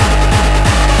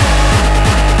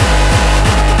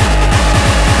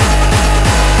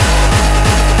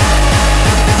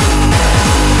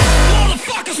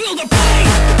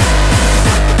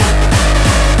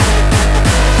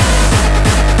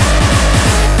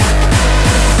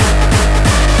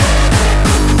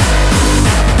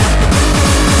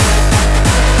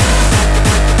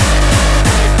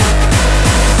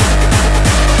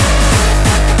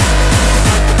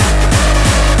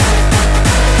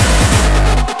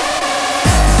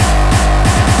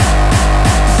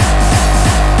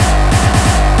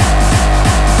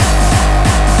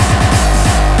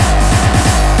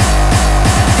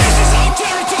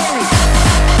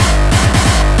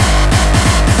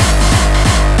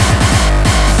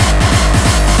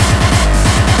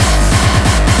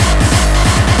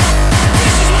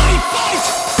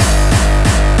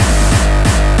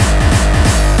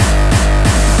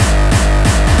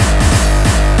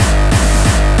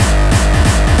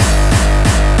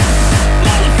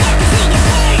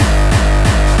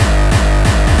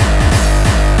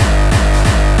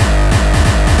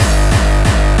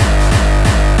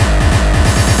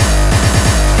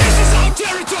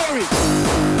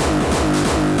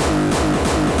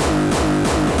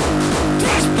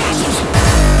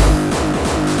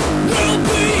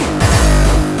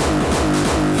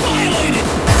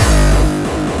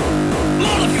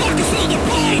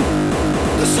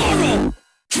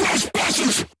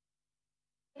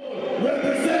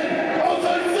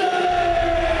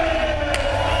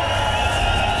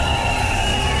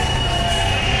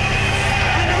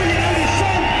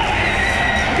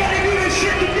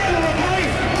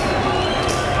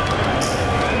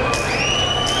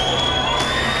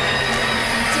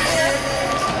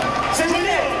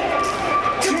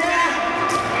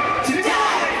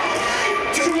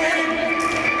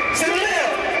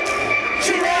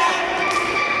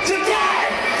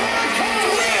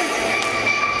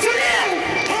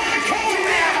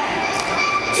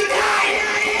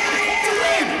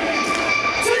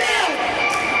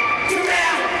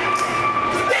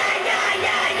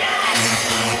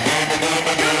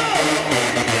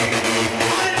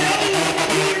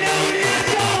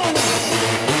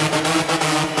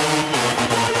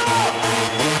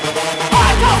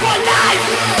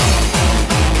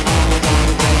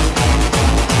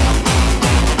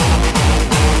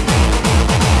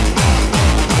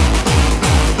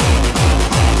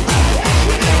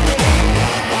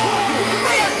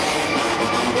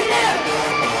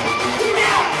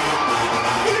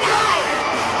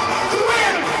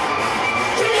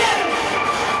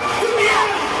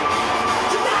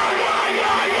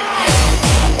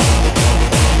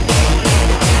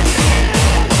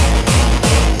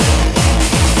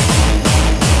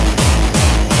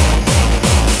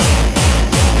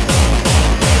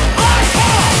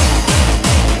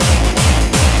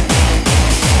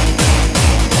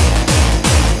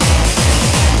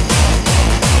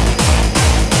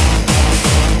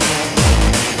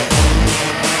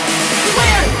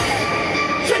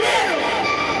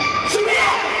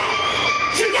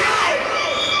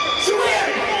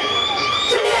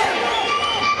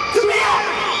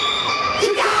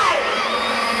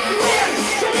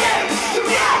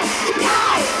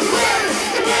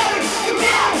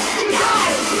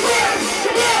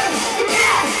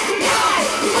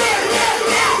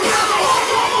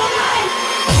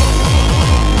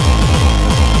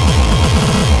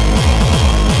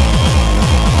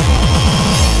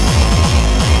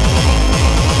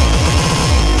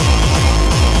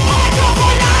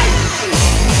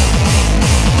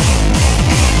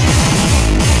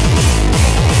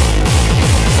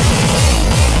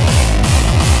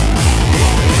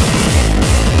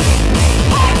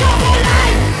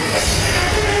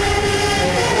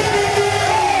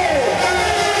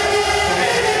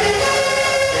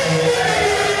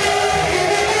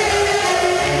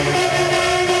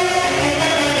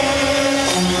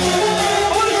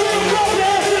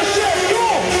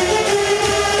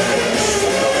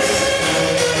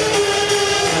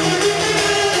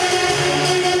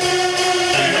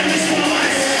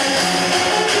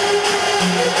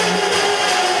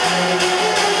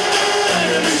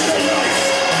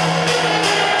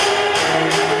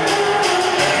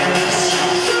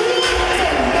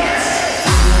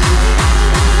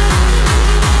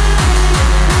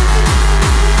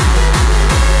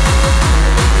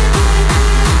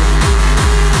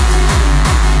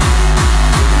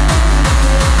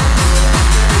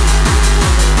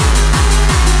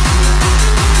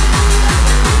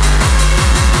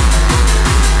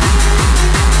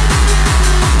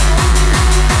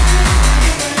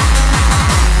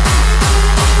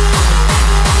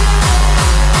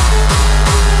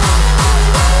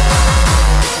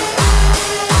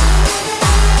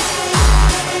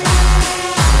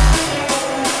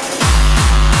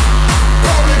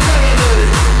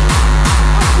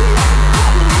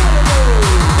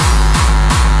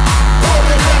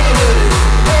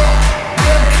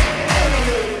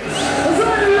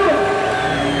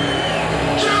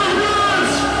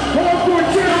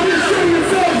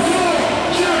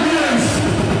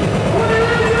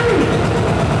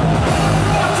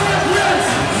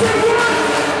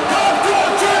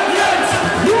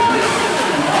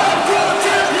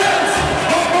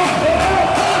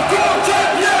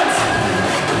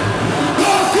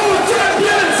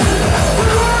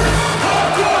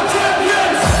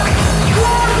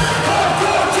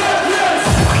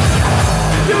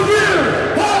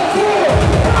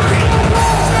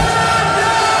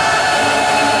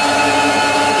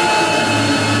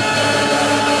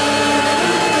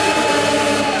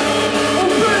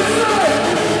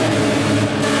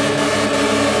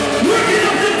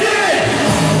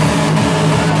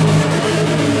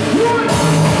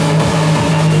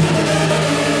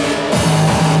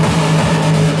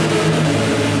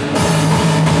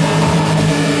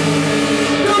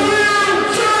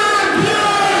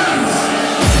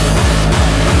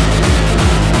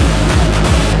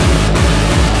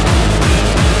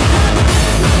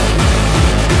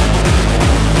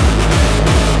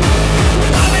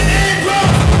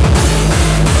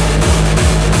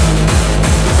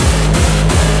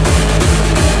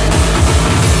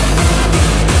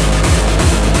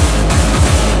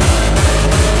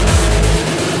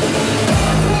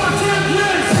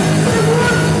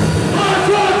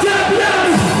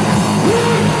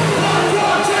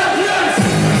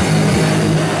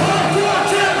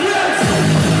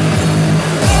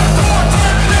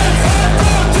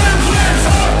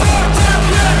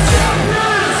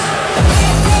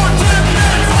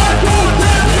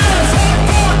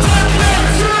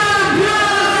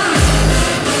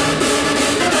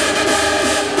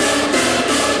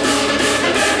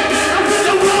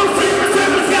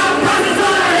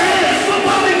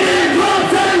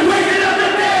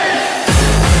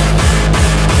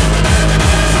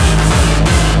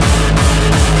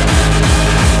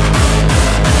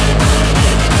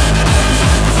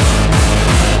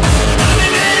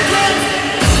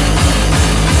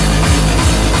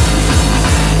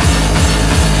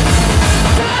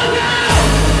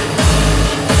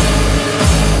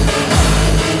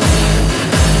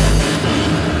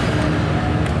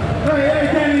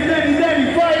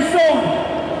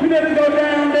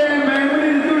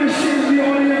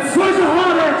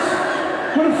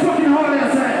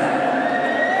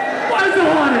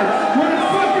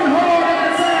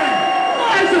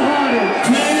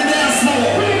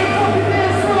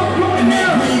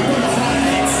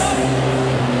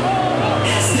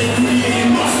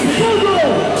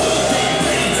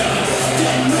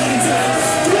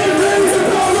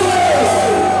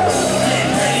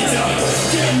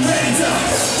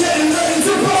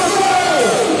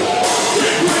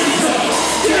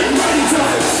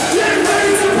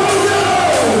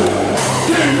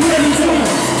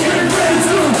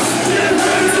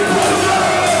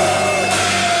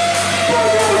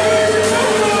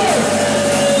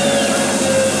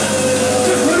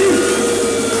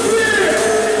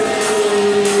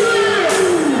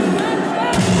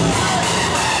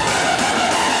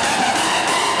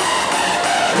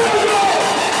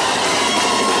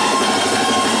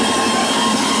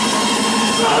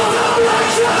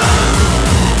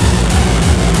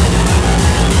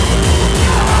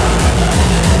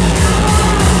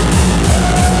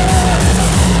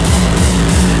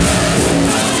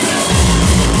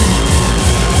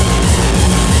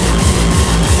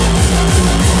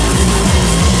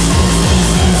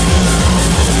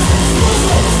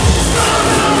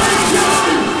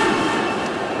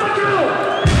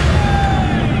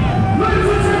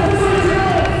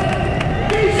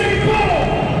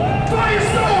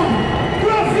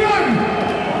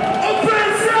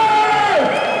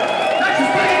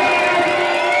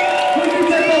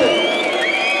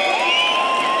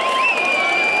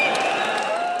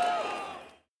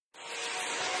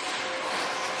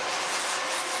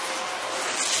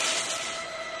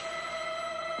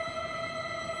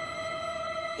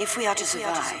 If we are to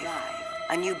survive,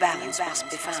 a new balance must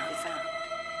be found.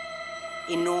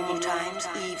 In normal times,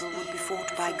 evil would be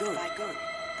fought by good.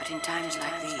 But in times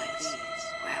like these,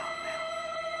 well,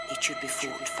 it should be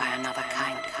fought by another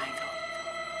kind of evil.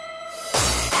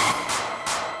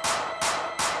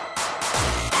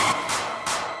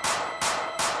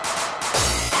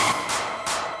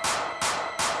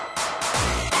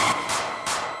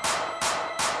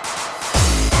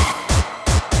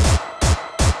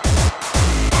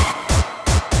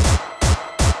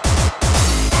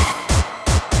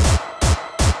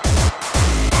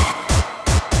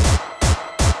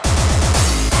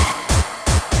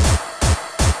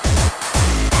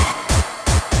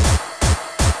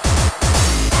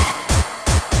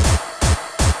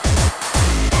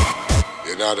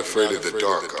 Not afraid of the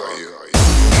dark, are you?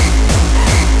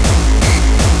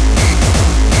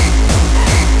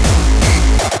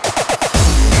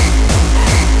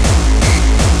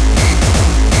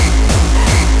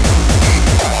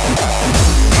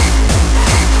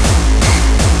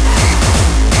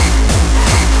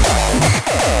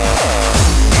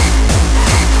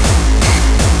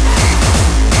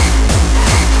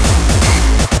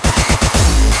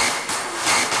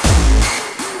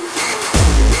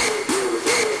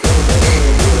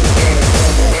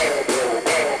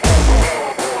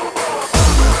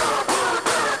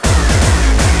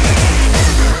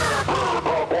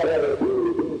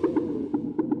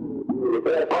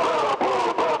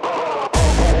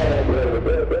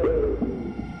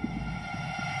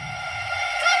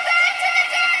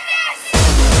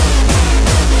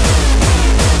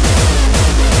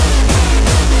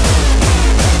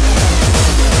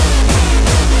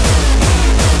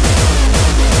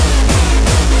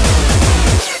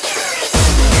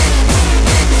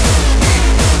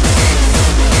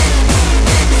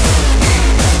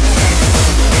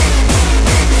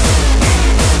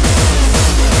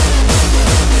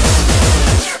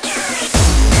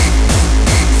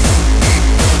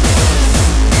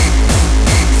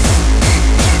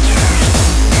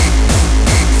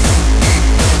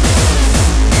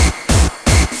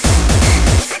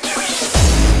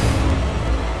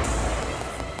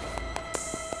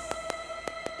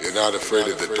 Not afraid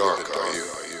of the dark, are you?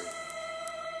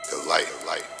 The light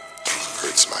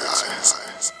hurts my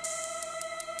eyes.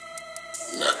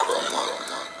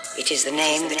 Necromon. It is the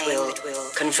name that will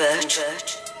convert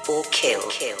or kill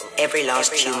every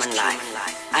last human life,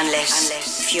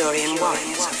 unless Furian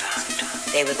warriors are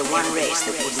found. They were the one race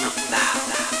that would not bow,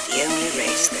 the only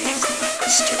race the Necromon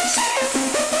could still save.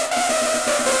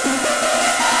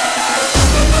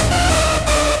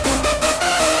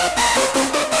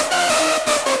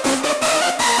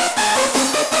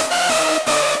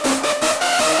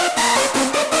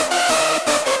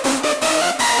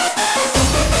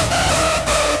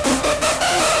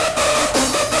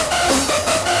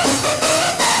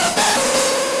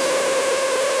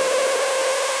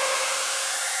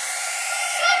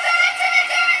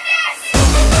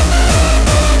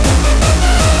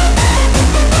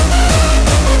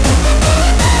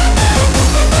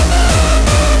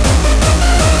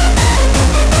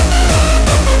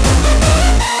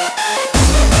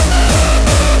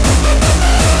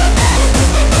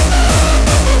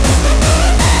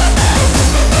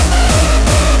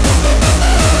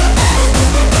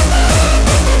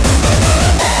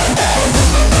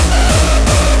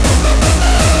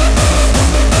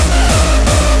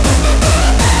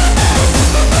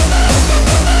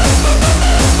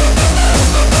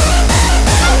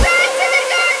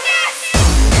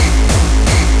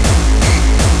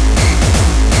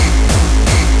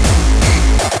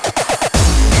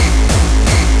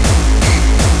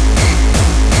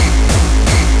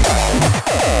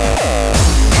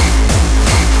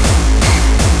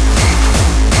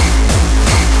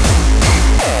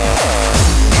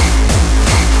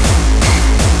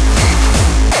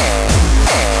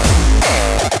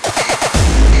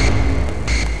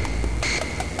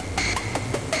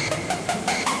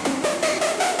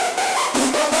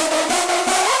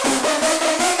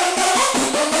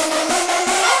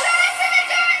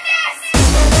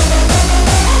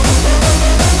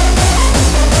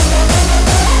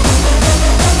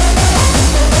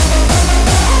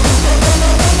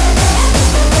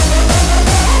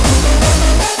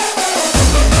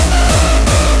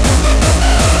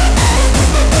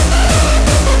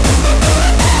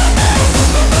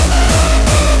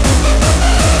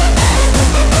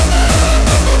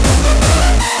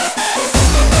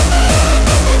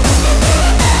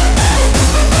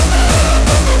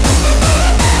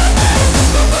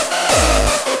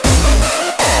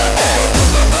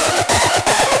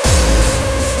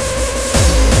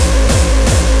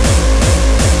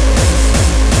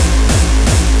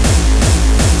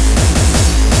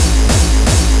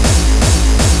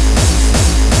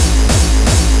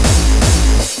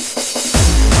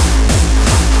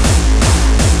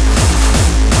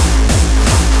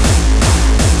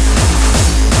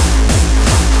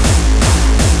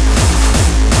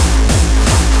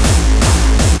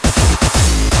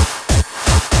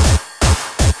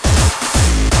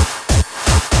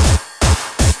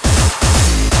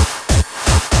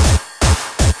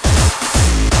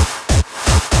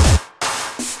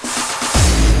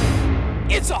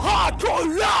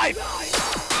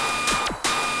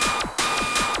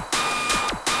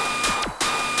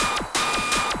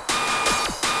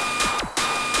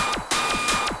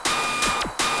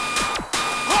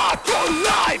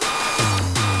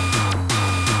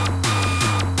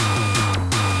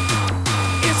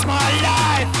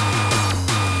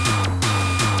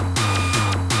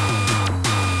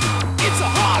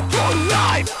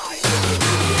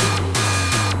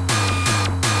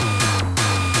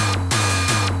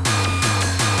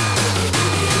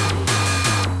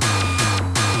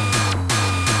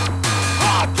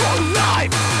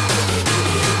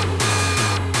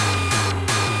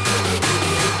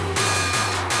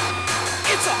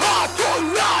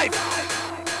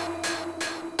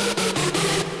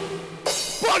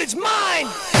 but it's mine.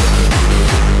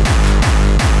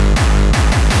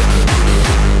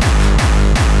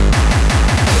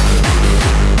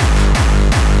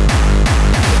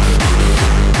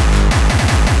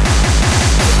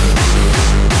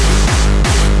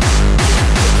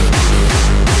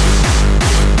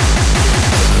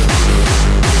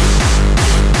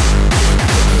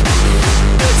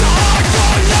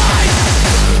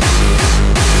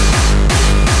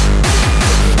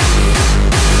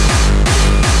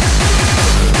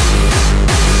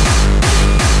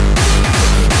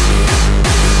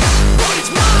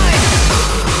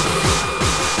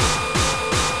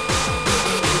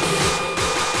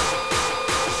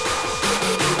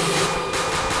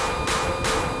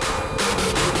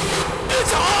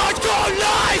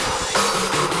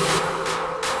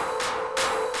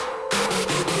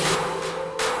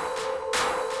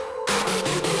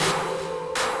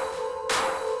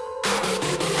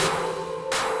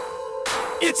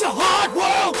 It's a hard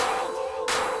world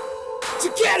to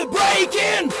get a break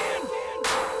in.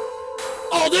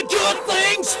 All the good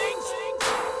things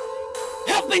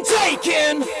have been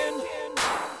taken.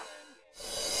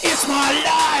 It's my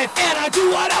life and I do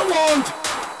what I want.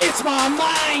 It's my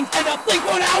mind and I think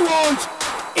what I want.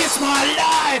 It's my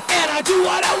life and I do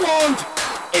what I want.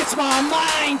 It's my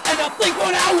mind and I think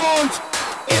what I want.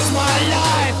 It's my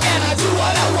life and I do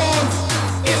what I want.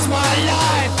 It's my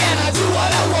life and I do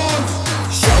what I want.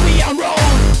 Show me I'm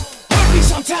wrong, hurt me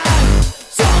sometime.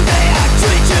 Someday I'll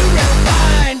treat you real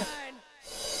fine.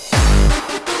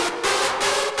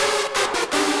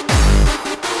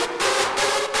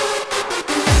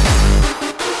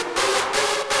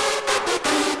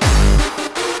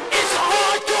 It's a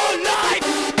hardcore life.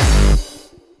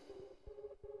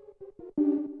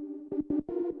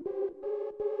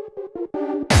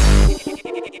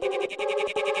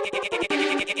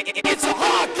 It's a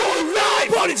hardcore life,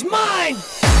 but it's mine.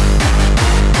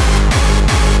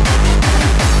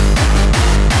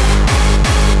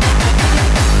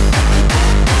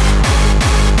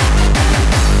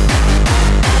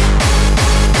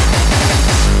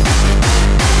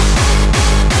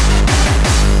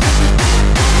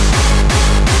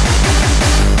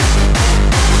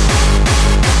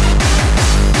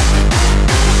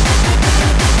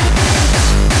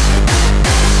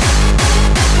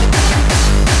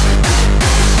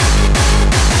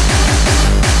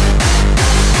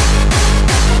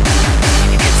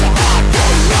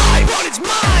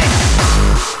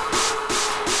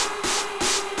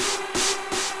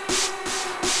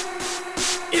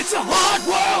 It's a hard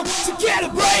world to get a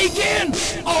break in.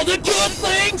 All the good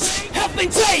things have been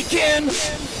taken.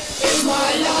 It's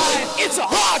my life. It's a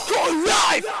hardcore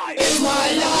life. It's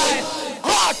my life.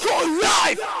 Hardcore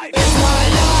life. It's my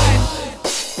life.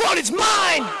 But it's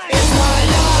mine. It's my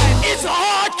life. It's a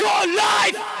hardcore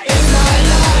life. It's my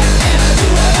life. And I do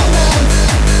what I want.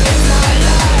 It's my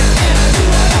life. And I do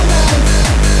what I want.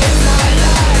 It's my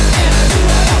life. And I do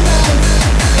what I want.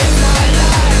 It's my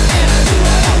life. And I do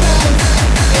what I want.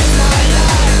 It's my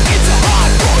life. It's a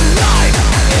hardcore life.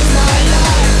 It's my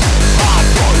life.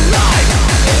 Hardcore life.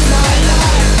 It's my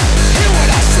life. Hear what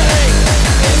I say.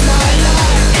 It's my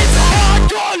life. It's a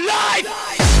hardcore life.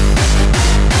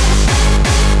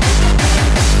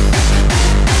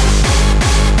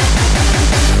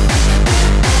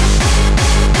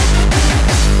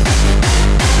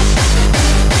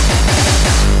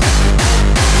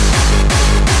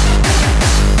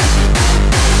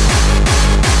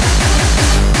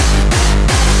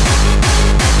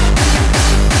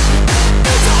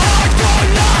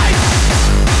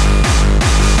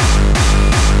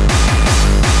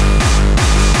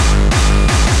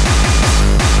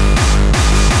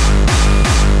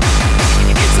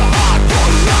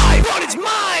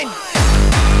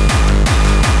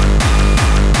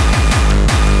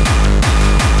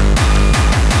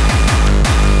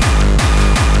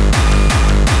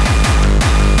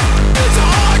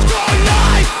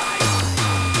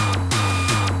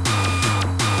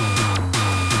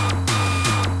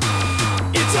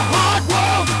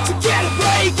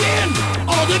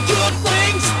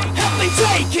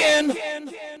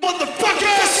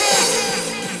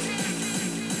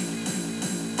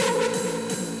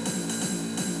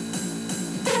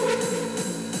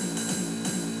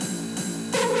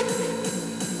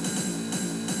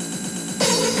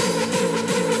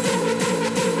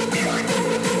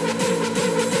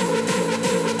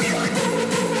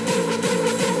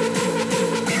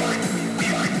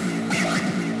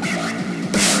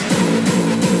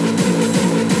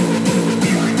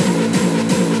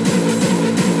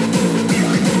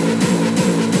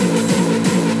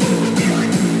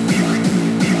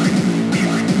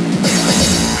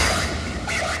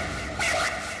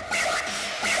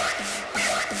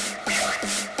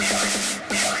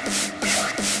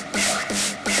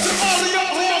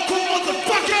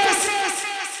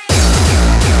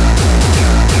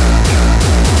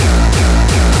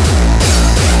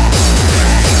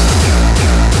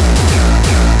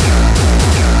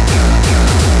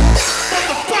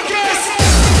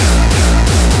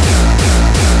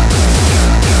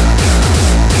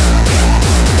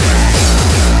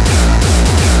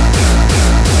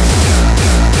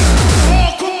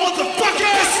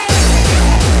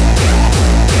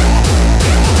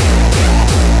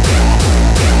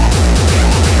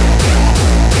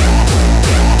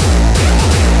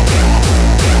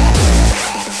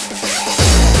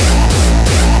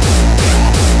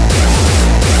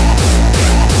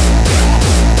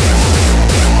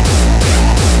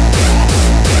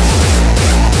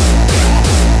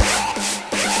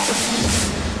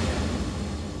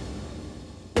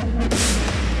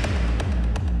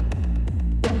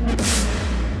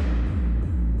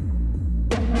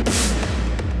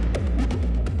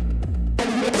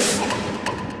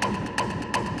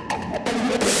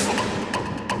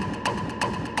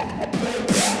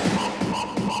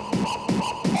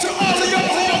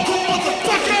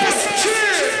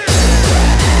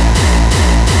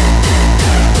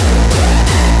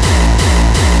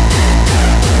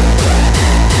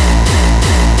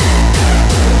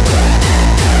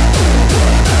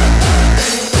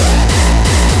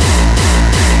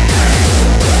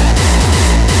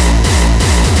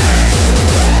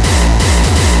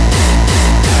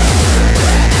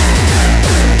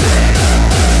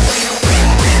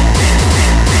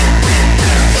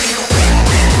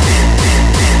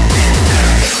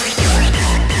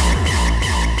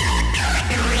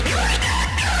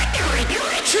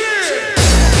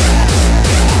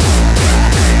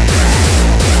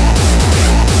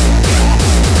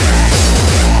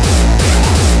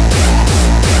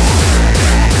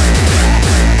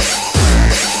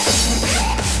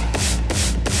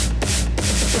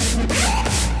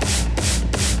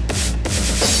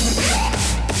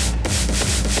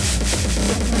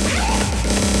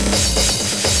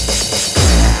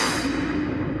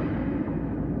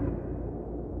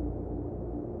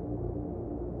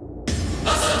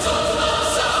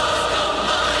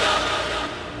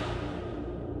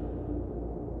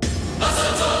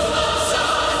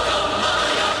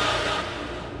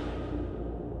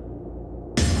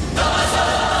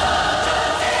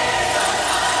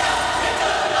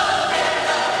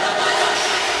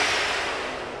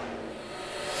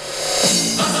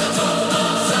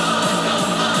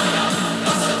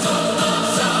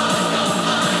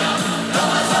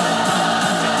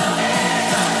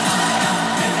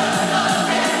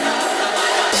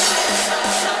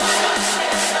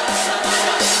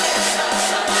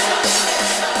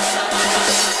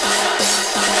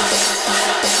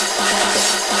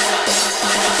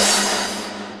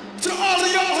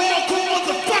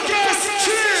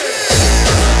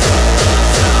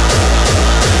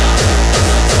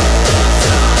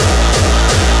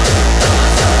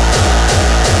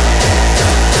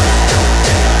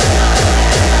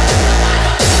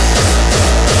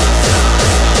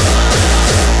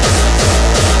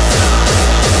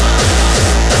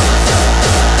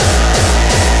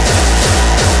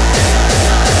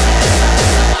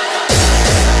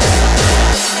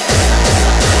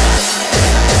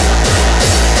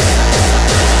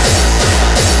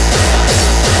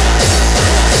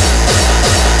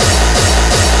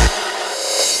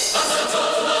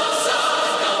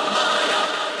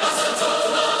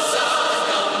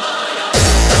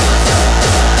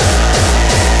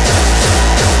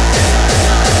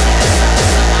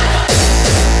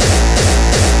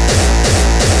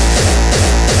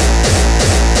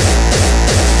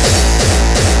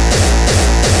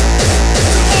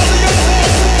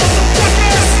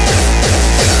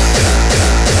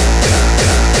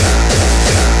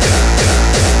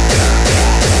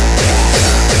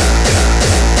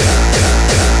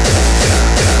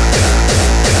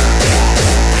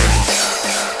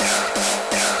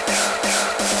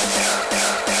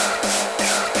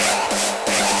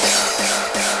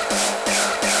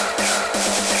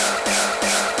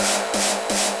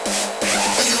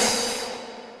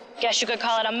 guess you could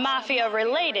call it a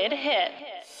mafia-related hit.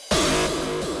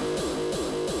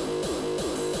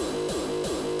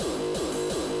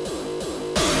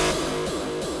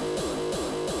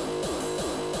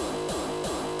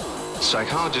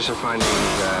 Psychologists are finding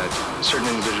that certain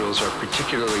individuals are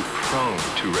particularly prone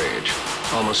to rage.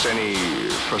 Almost any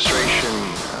frustration,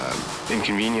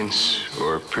 inconvenience,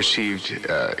 or perceived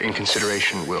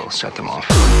inconsideration will set them off.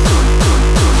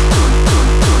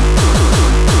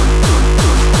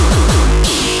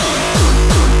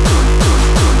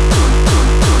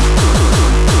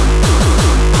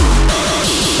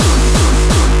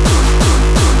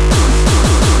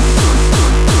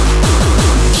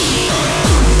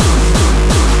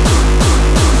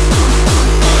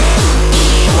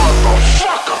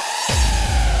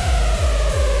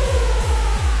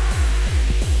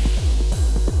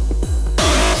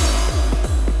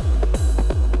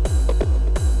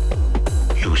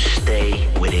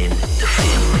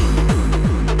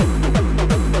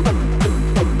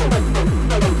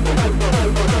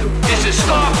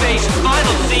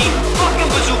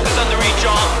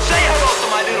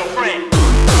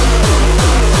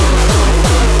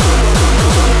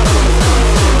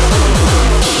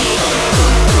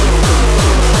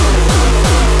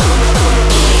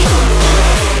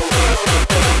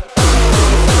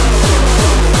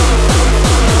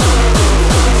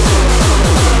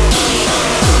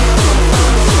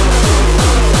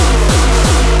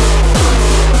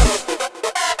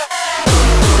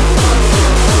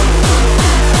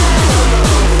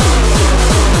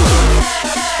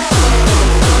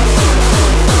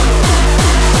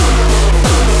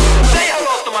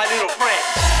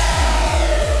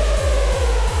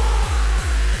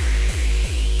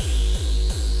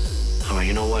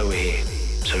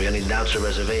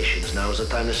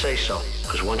 To say so,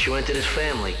 because once you enter this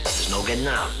family, there's no getting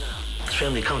out. This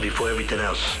family comes before everything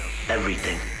else.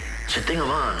 Everything. It's a thing of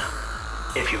honor.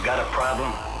 If you've got a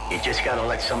problem, you just gotta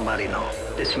let somebody know.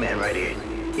 This man right here,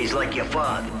 he's like your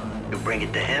father. You bring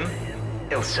it to him,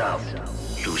 he'll solve it.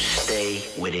 You stay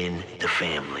within the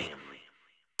family.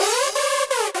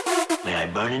 May I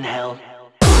burn in hell?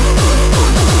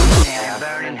 May I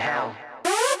burn in hell?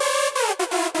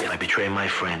 If I betray my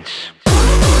friends.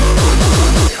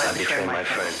 If I betray my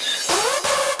friends.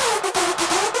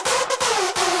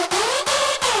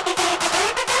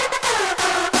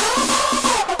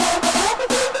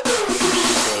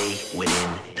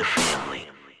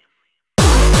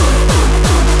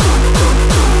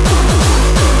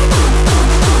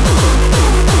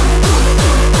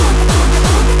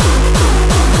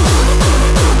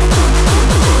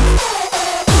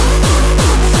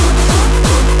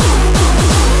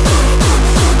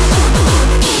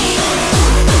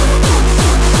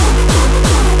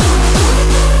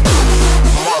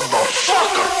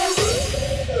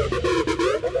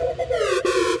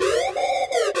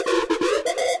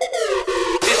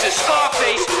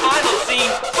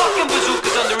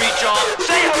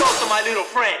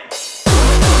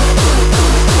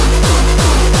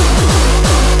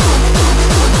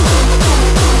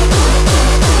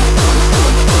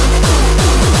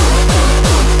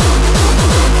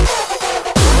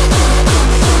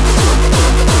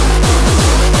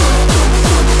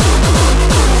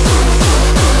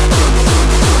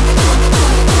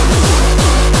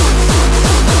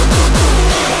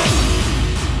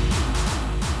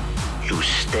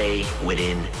 Stay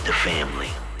within the family.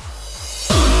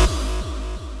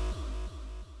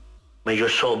 May your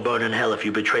soul burn in hell if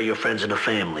you betray your friends and the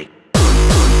family.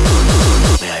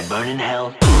 May I burn in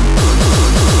hell?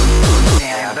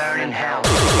 May I burn in hell?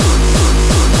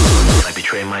 If I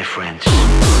betray my friends.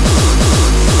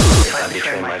 If I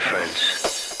betray my friends.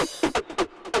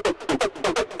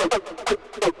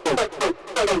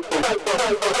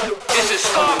 This is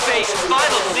Scarface,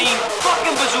 final scene.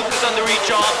 Fucking bazookas under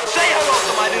each arm. Say hello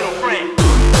to my little friend.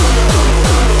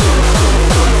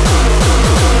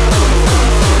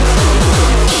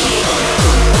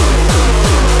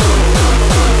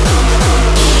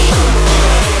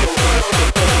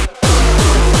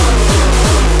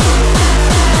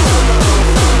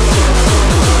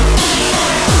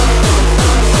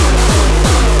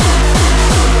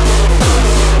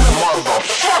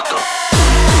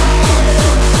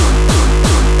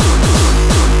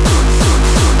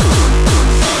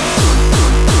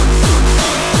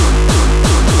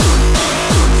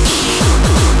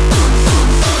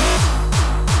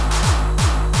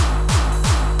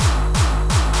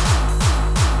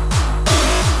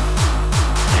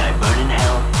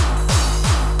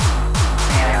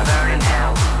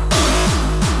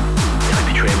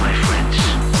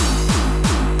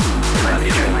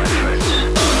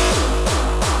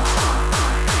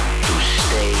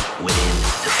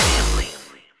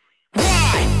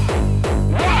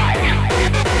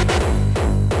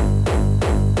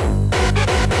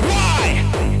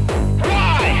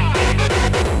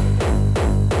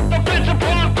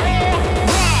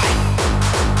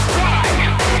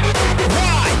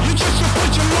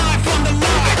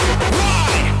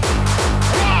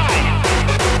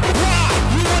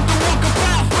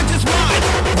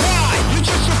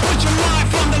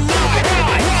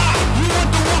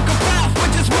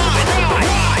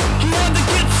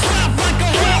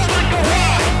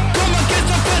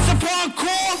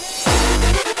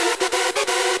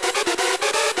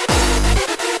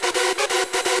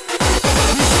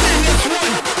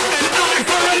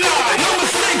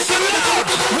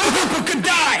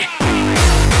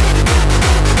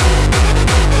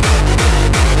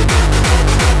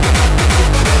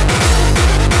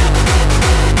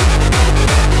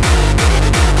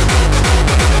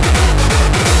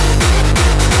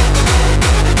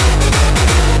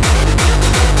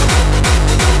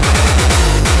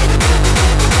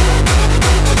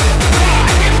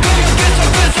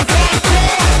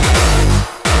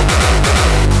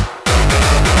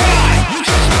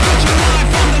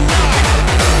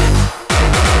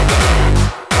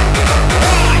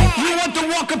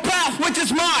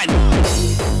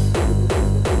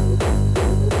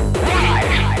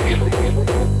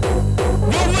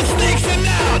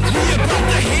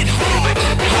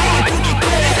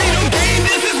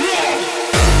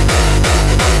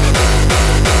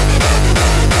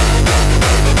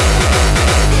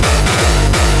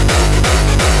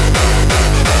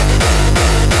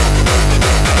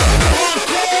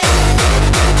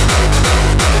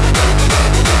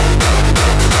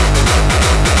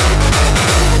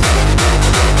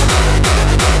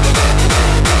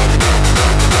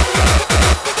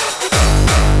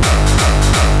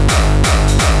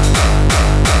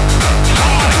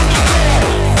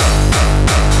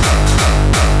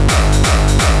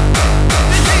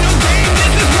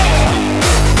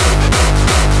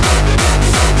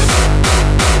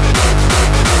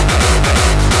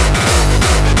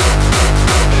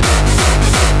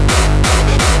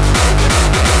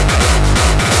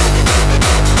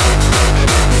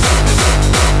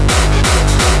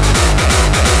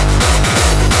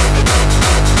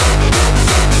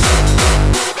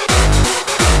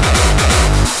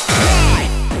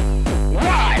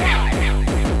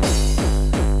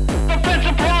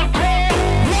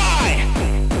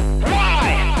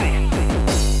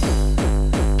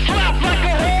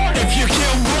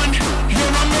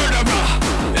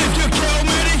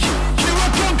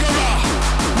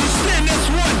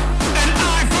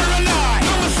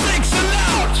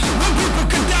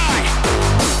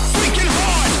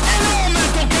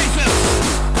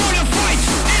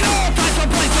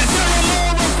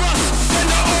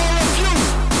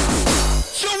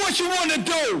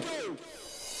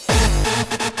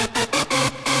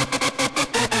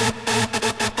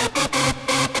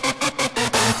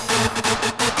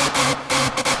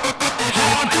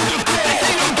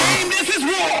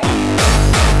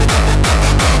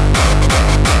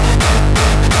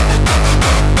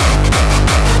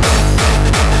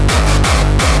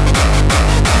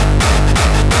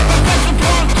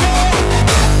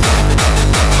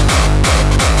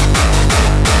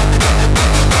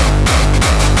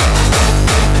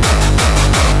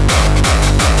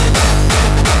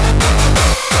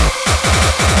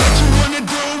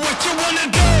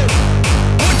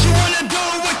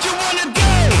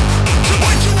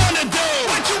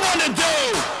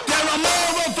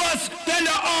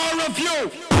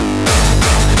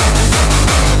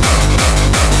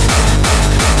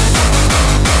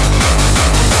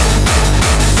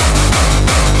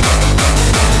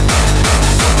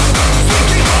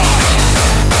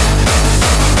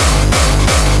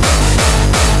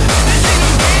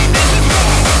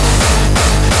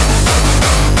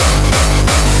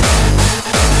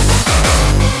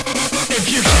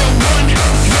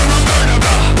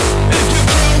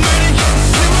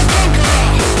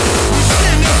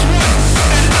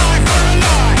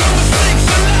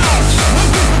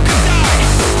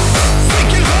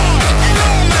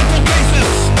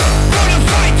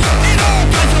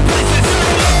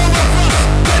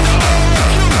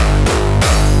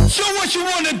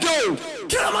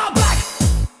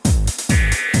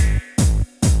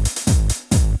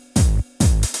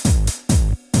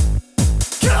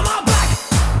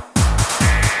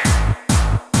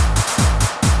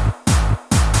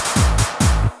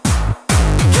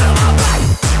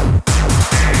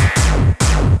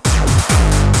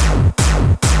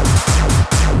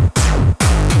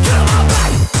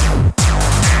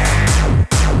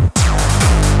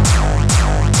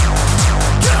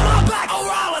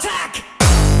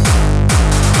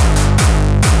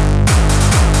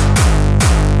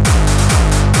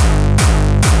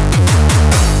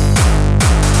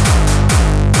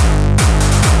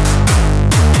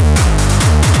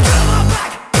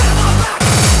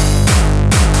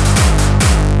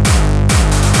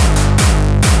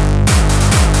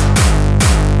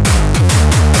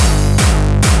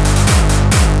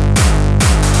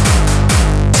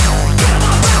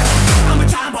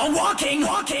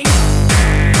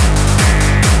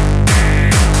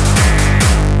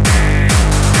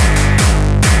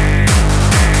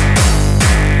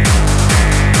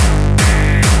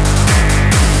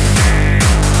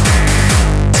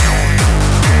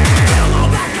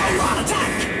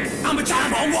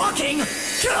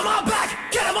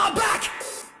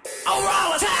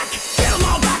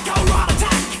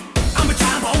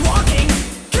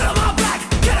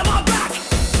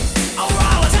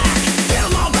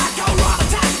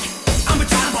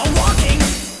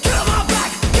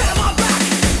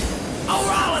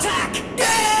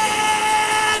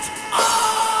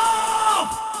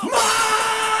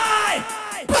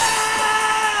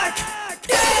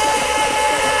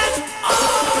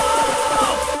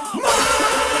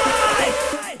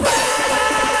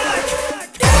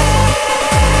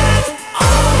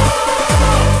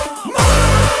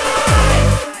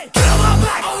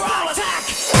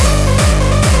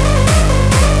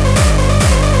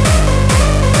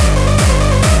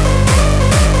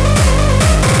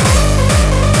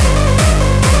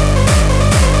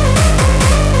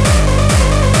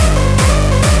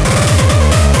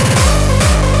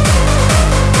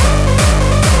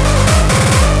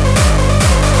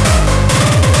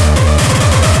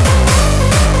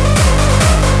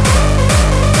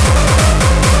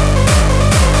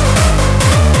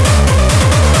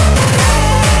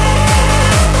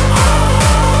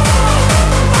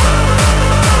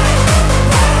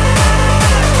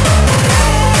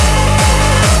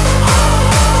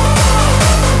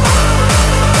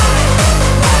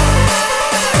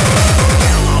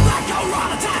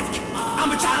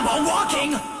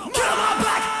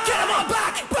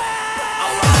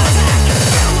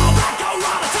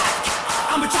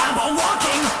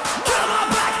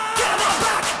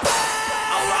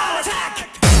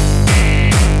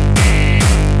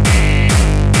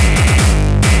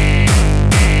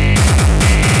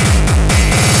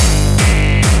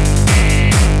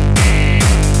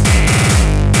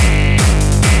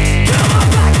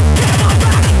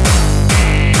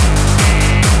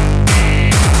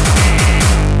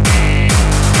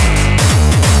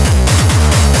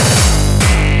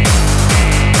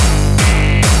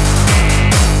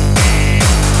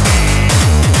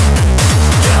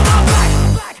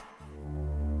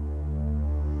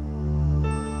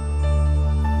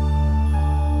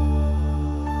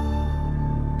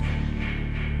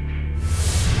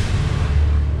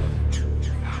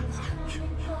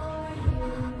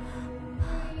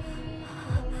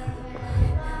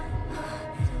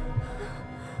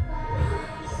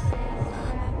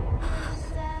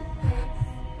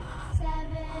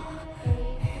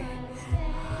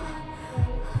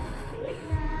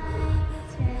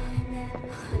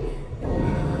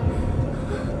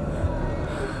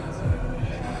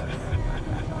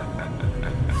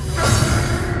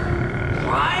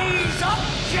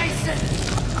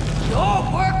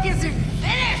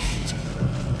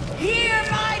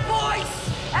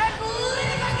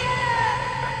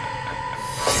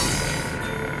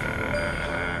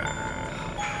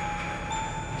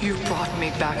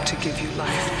 back to give you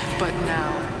life, but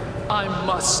now I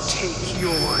must take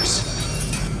yours.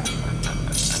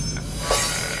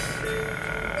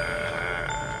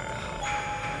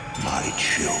 My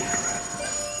children.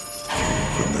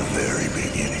 From the very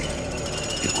beginning,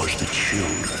 it was the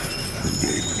children who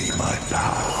gave me my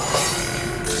power.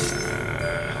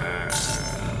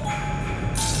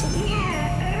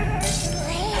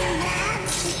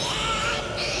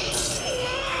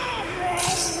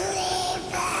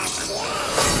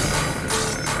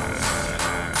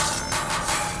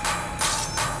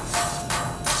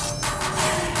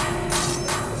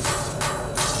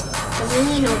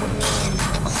 Lean old man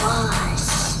with claws.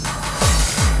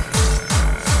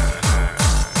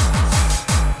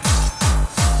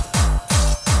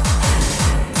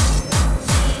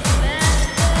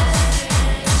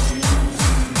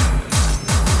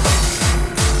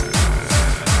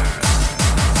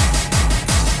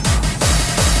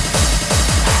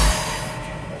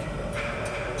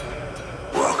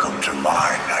 Welcome to my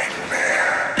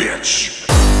nightmare, bitch.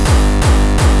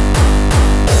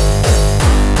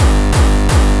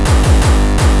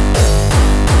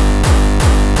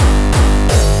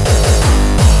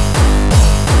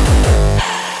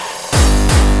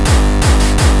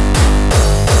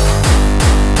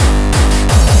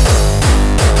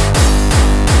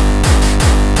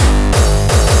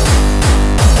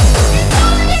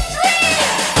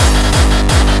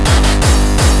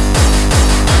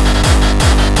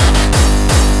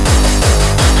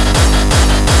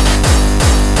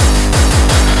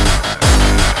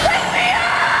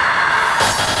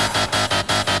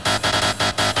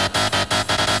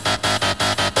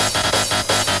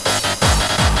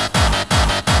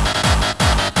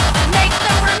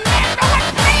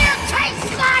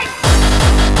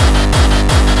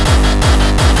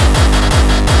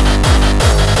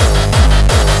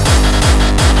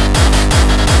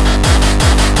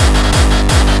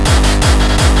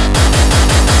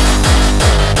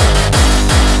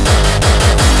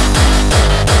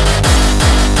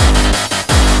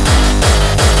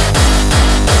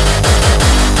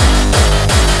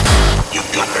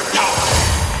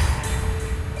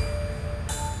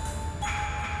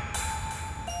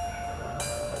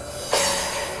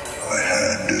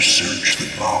 Search the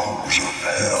bowels of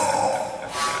hell.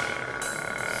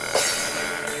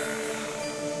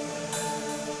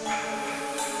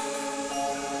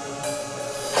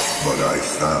 But I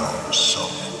found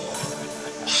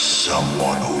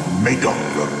someone who'll make 'em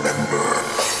remember.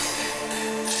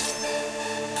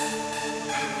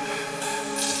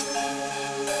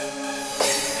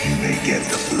 You may get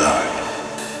the blood,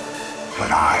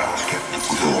 but I'll get the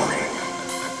glory.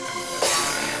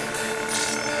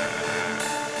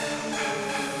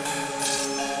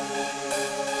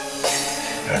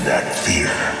 And that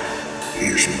fear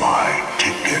is my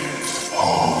ticket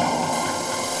home.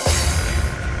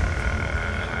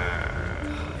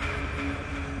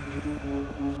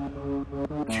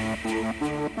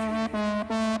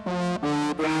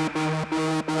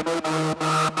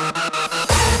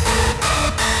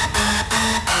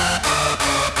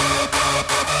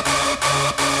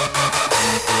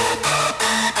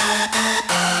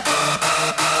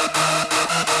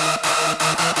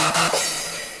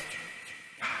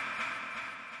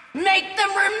 Make them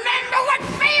remember what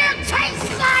fear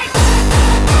tastes like!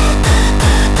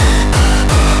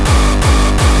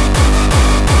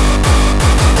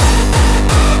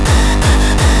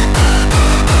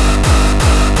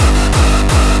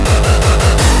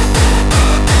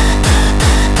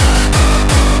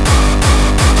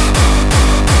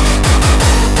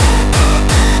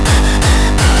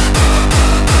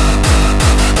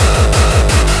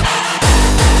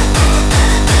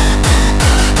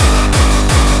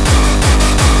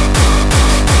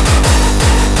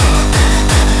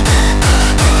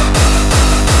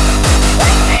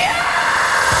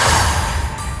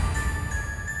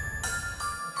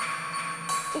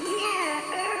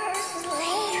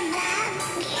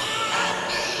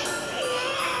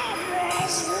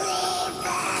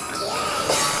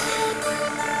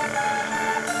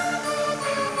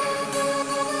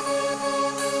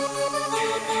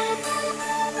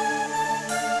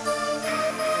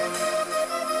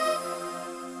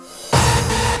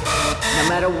 No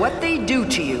matter what they do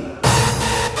to you,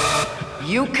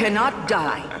 you cannot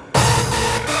die.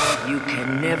 You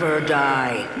can never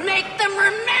die. Make them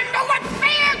remember what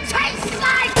fear tastes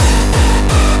like!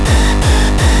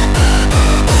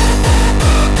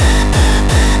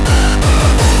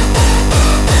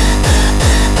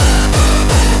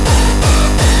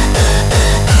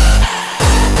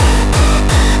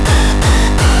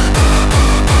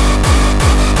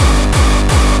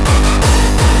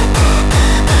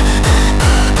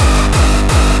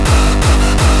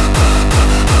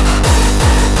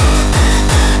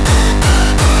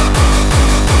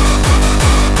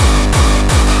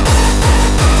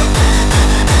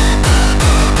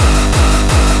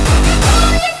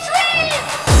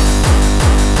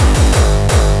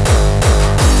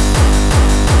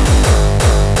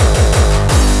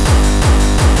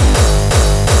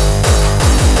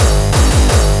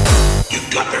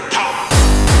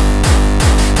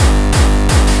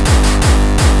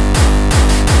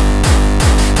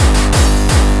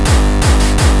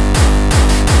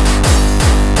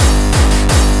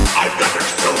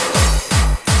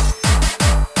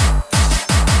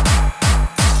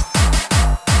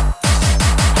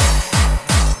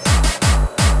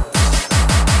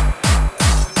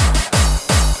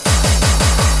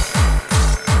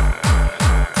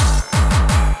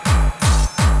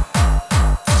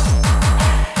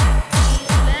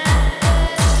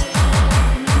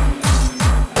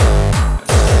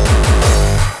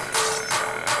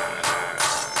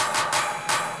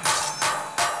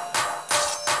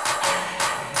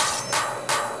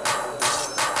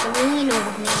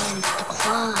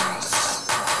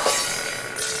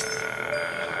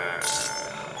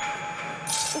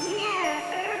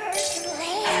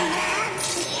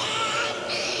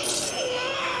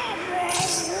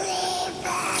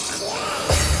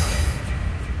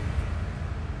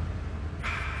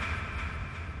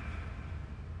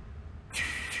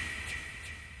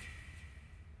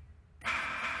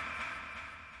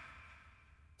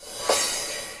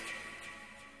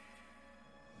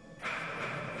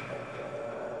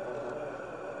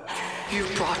 You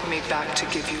brought me back to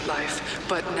give you life,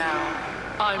 but now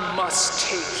I must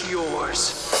take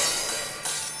yours.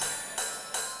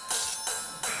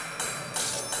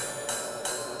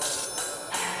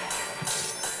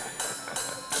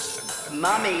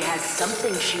 Mommy has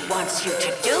something she wants you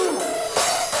to do.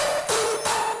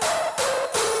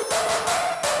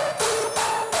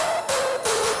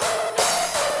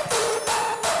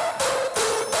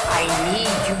 I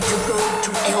need you to go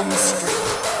to Elm Street.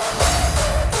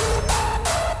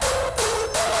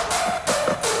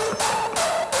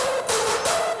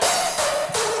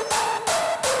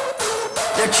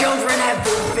 The children have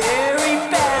been very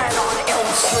bad on Elm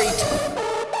Street.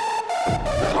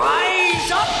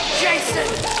 Rise up, Jason!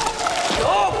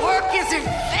 Your work isn't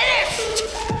finished!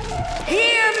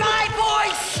 Hear my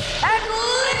voice and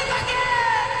live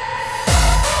again!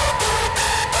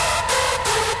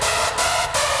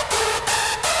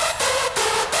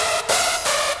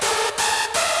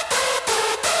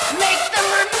 Make them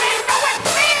remember what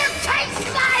fear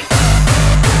tastes like!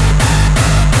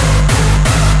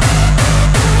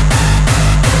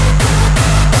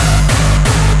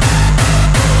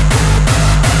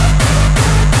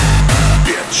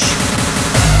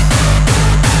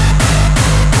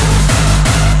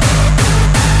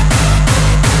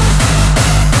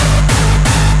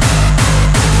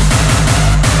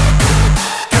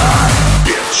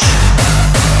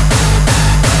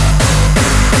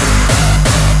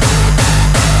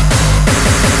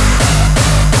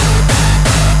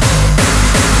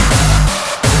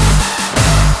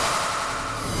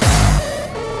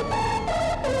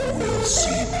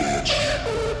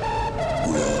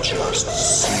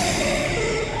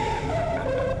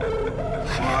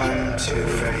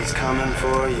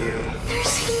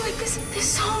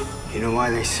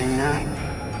 They sing that?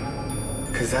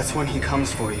 Because that's when he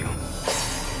comes for you.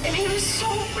 And he was so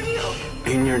real.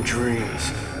 In your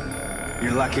dreams.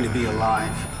 You're lucky to be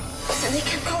alive. And they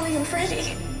kept calling him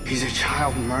Freddy. He's a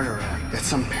child murderer that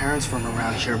some parents from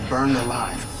around here burned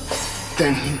alive.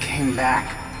 Then he came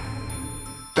back.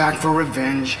 Back for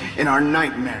revenge in our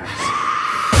nightmares.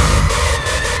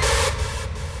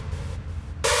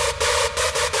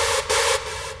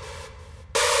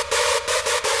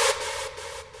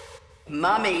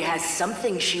 Mommy has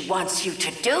something she wants you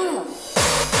to do.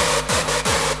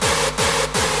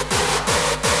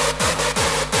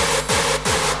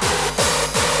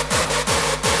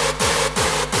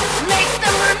 Make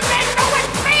them remember what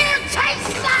fear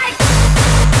tastes like!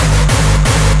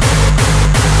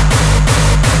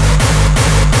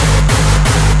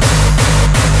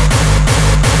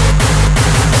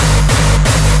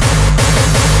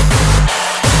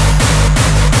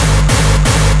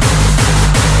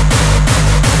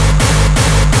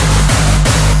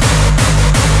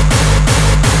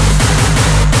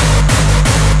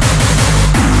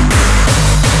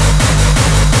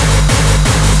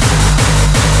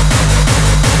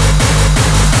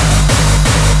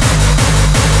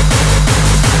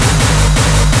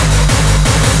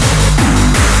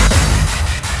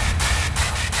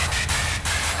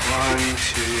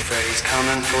 Freddy's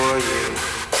coming for you.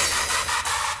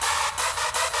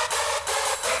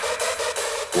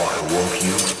 Why won't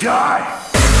you die?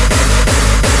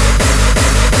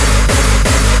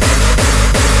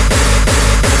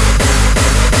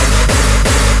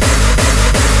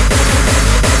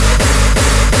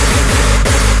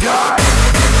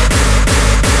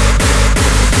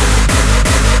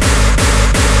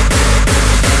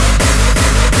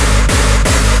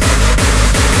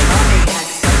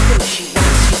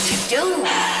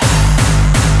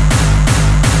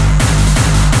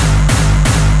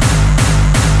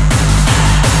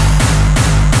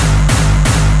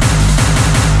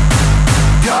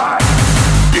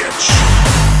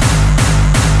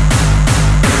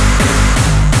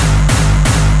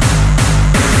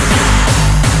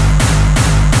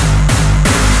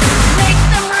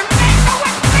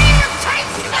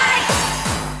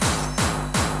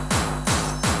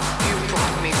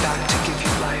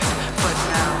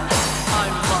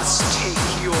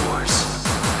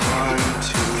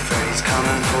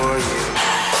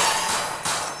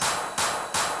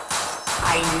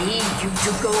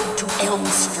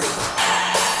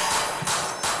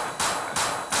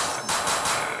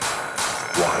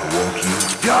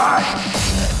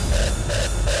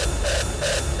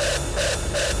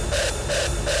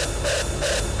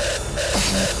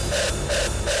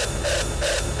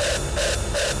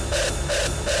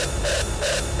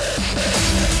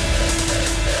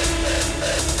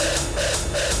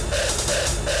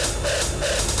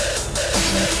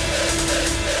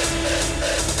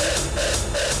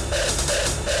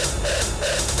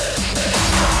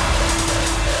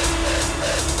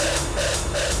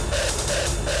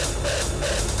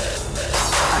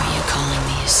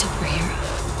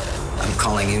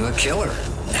 calling you a killer.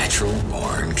 Natural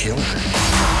born killer.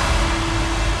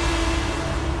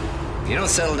 If you don't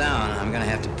settle down, I'm gonna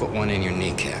have to put one in your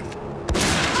kneecap.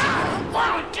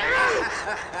 What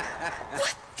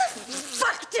the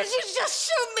fuck did you just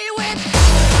shoot me with?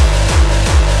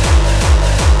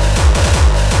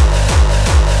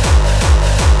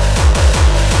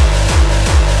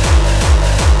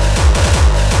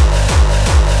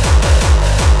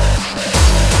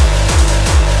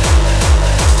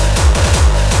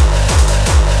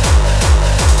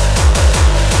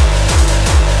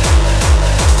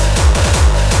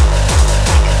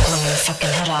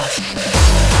 Fucking head off.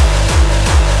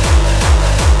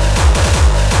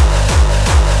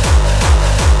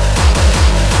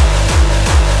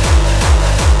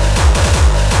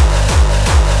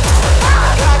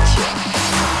 Gotcha.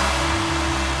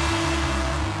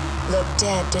 Looked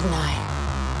dead, didn't I?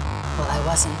 Well, I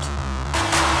wasn't.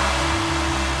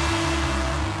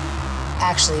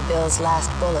 Actually, Bill's last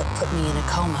bullet put me in a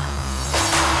coma.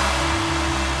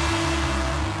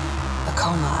 A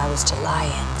coma I was to lie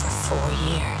in for 4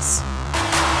 years.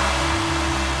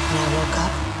 When I woke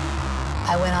up,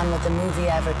 I went on what the movie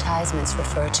advertisements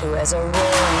refer to as a roaring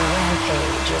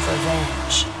rampage of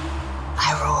revenge.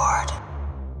 I roared.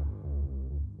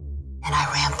 And I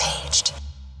rampaged.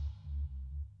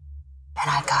 And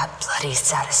I got bloody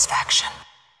satisfaction.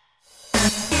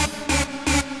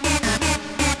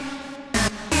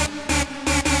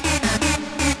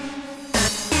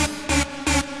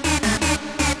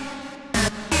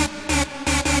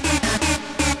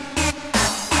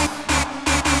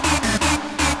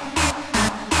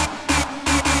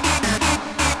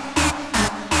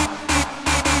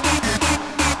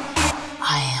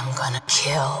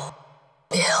 Kill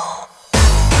Bill.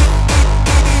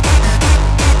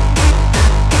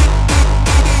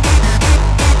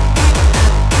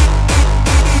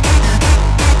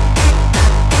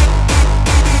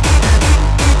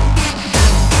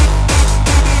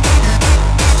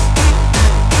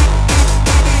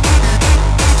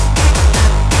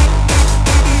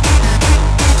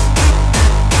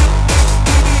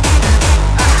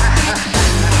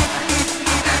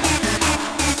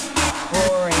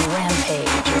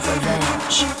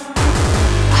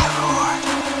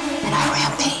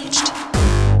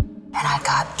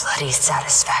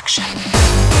 Satisfaction.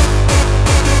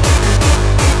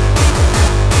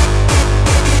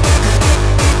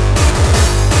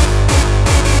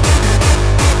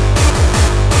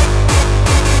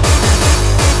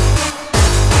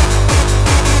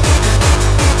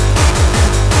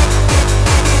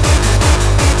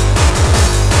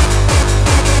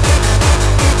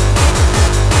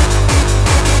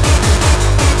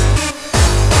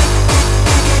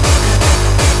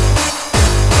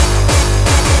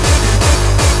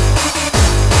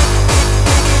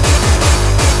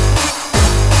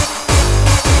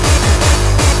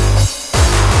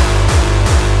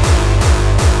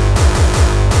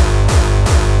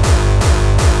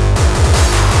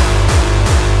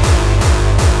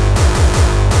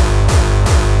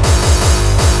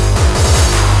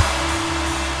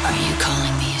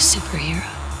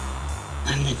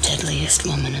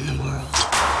 Woman in the world.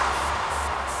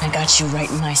 I got you right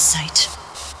in my sight.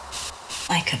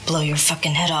 I could blow your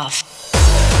fucking head off.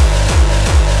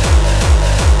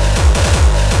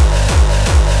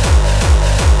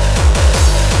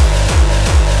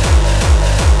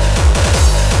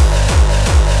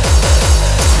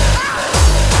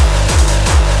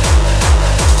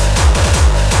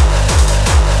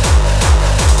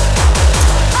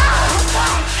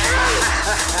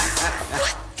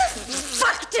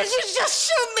 Did you just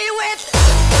shoot me with?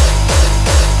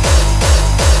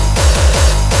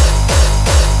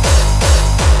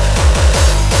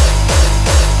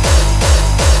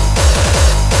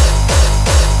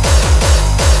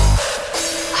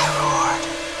 I roared,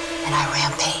 and I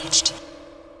rampaged,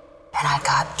 and I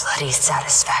got bloody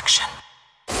satisfaction.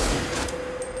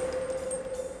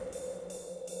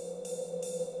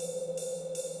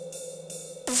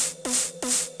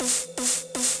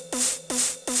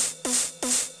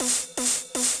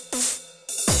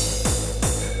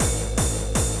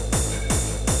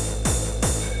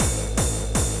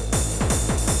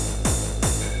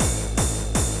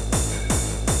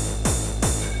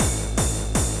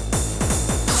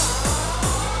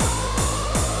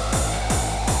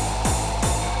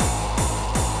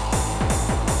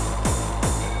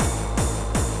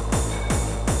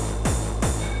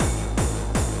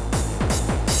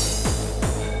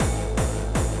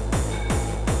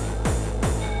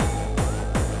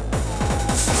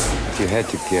 You had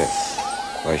to guess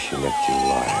why she left you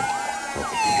alive. What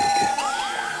would be your guess?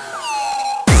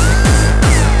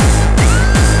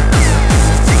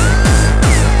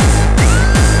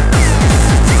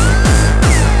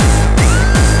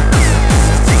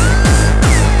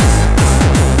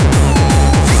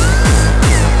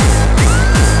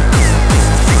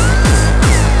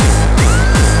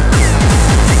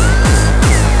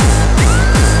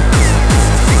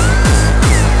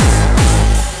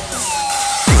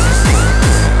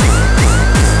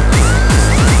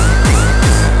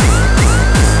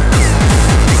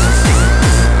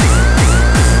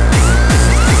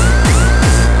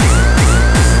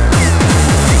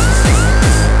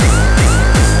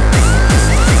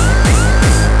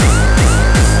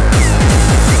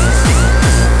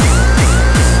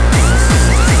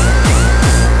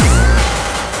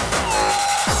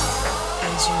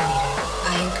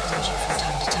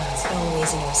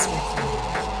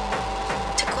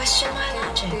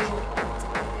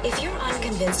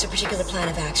 a particular plan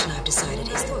of action I've decided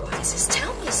is the wisest.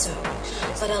 Tell me so.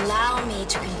 But allow me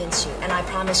to convince you, and I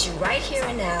promise you right here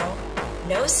and now,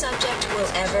 no subject will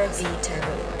ever be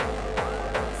taboo.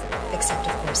 Except,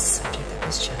 of course, the subject that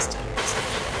was just under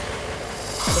discussion.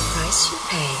 The price you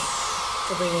pay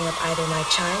for bringing up either my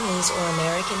Chinese or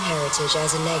American heritage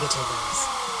as a negative is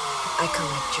I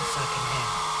collect your fucking head.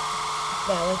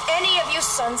 Now, if any of you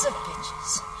sons of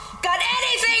bitches got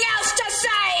anything else to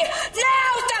say,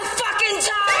 now's the fucking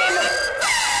time!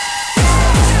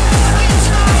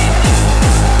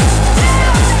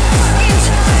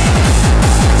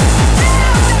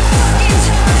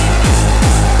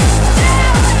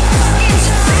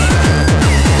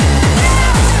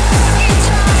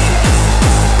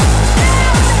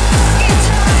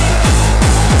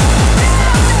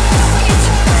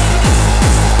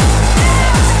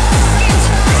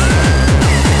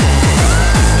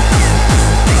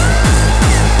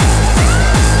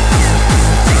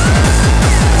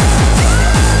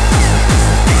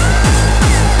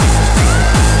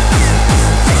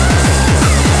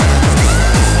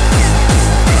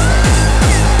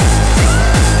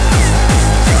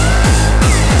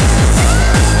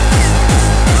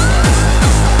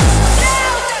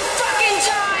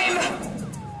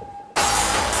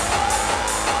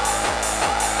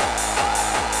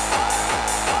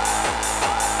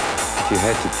 If you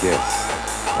had to guess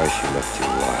why she left you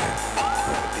alive,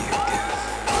 what would be your guess?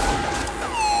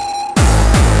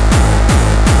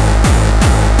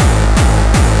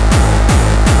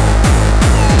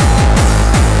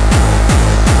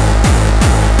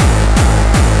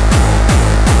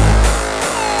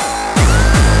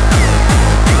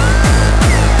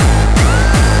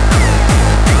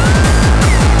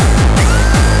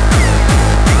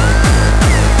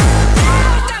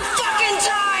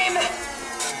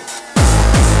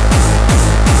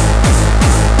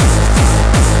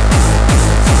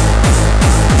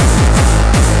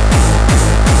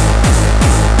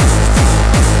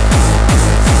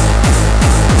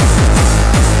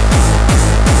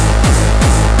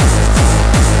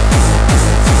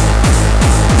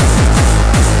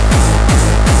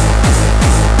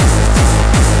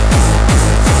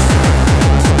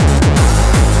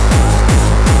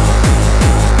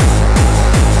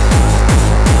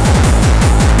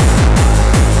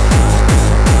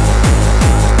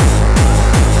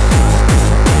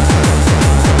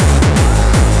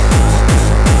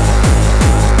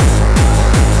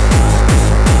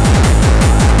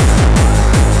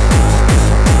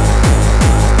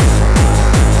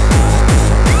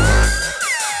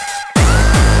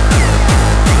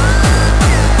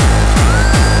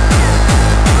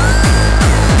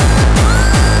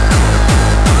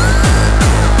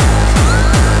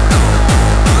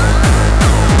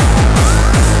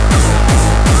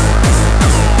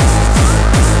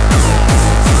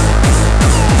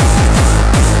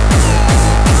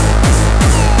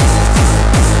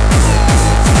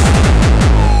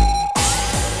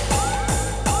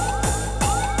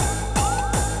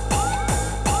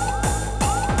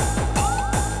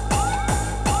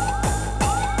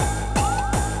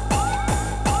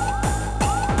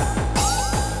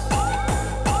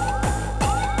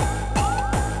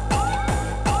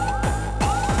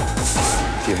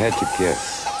 If you had to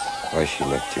guess why she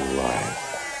left you alive,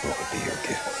 what would be your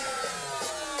guess?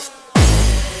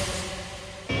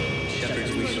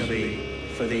 Shepherds we shall be,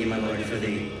 for thee, my Lord, for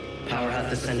thee. Power hath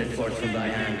descended forth from thy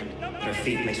hand, that our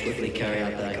feet may swiftly carry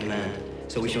out thy command.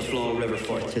 So we shall flow a river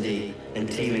forth to thee,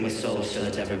 and teeming with souls shall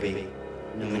it ever be.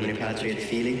 Nomine Patri et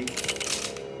Filii,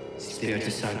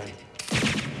 Spiritus Sancti.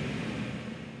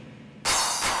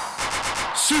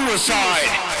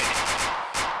 Suicide!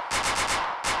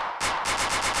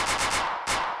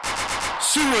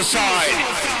 Suicide!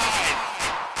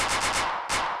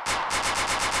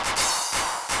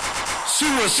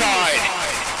 Suicide!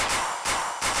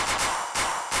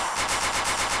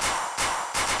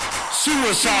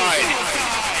 Suicide!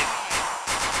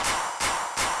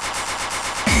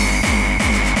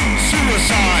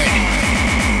 Suicide!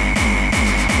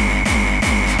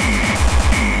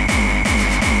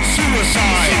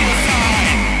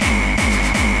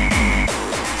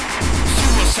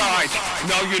 Suicide!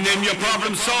 Now you name your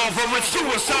problem solver with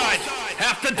suicide.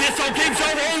 After this, all games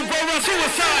are over with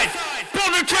suicide.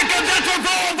 Pull the trigger, that's a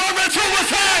revolver with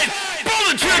suicide.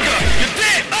 Pull the trigger, you're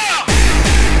dead.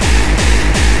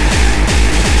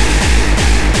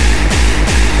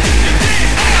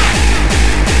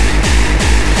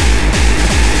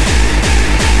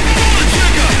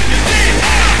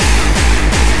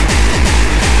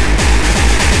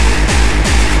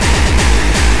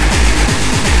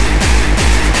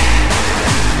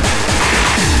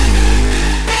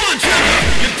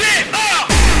 You're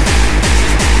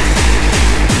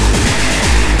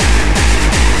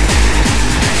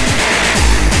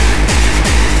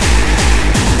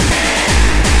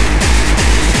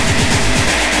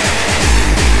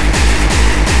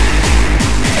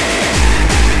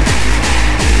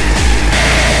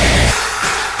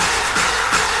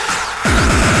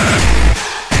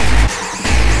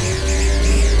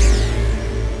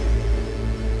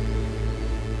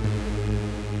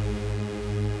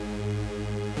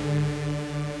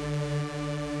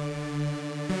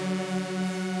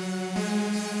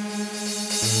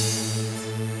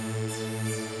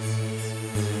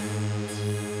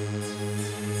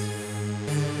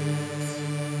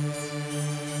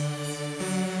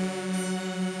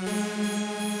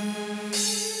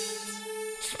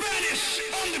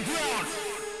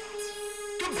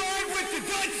Combined with the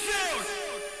Dutch sound,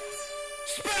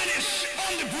 Spanish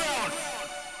underground.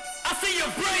 I see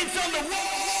your brains on the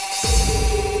wall.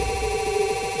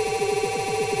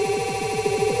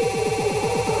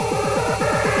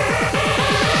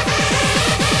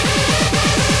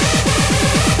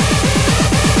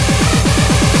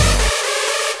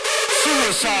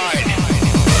 Suicide.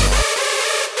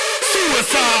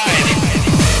 Suicide.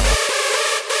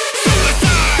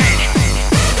 Suicide.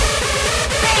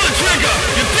 Pull the trigger.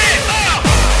 You're dead.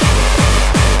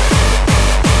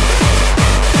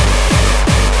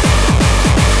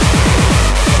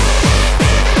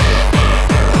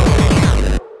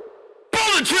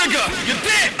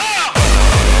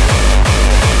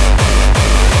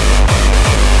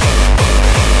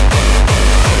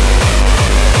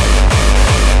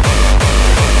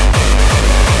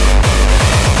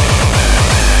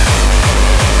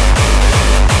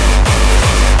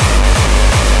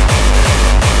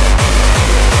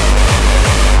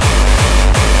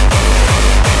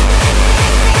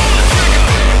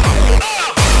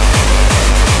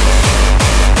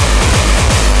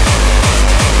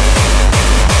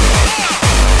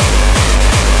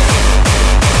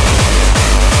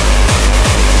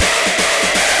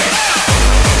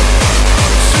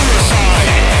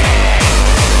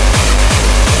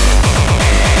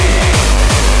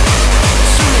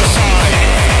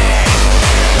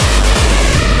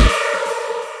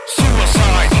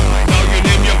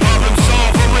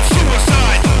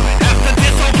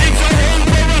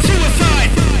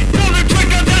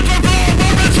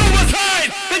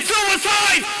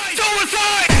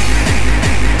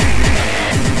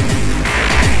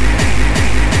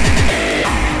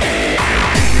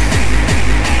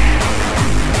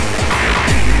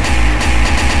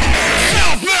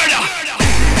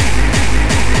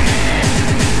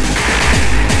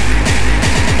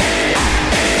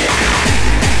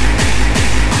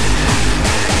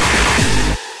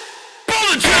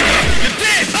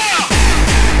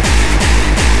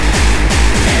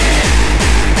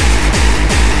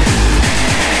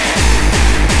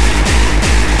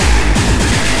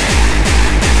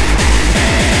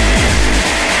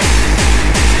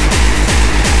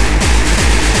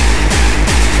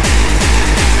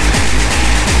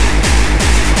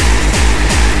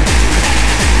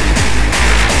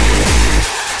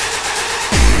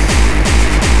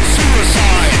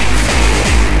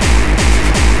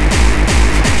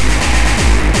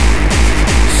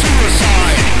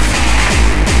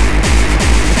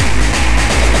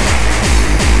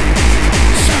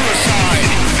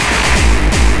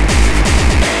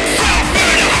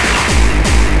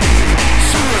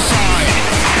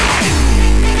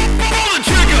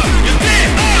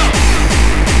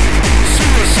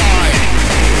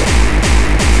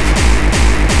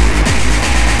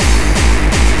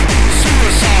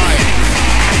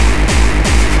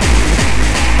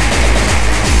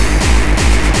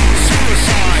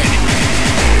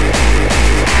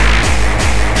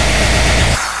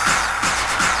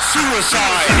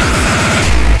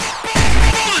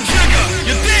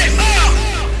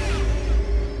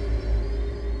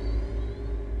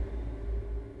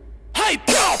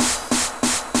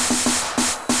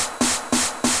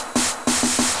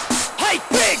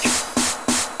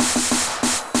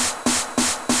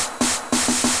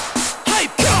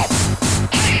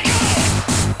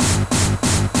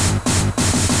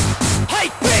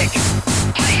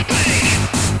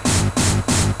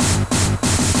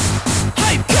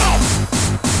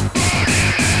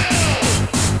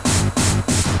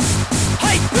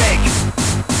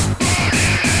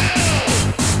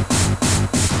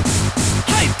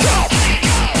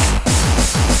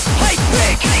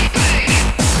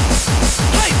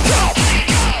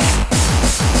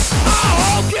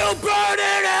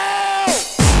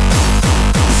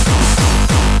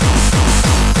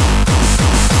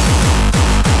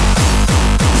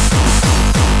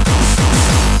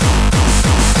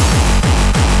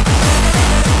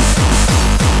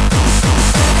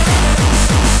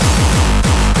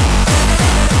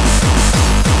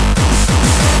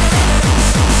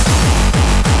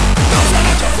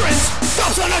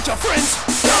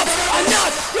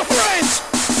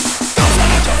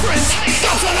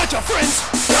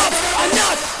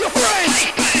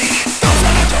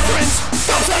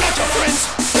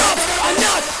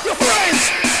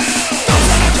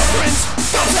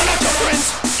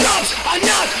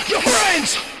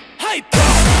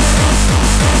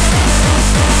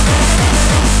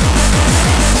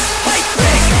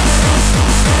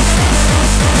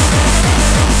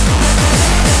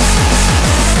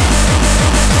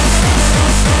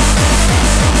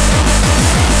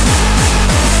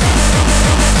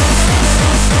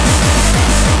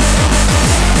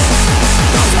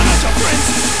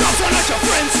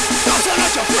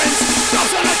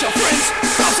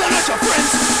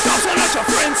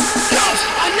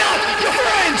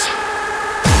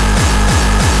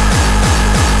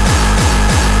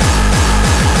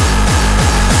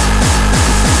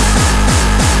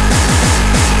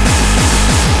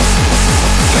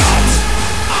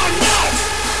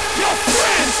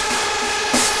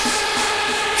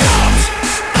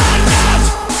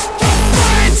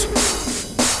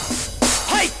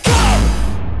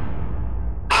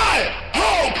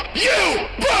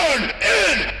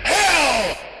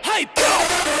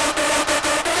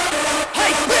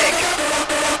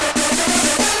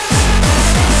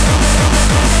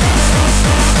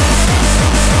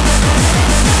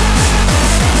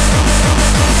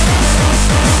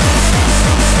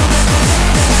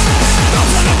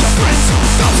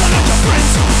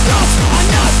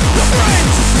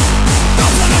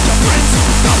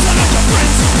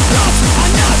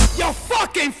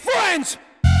 fucking friends!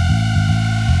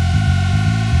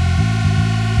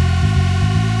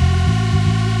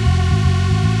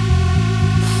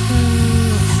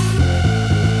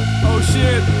 Oh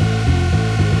shit.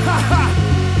 Haha.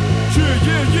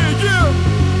 Yeah.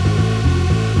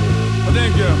 Wat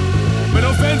denk je? Met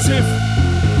offensive.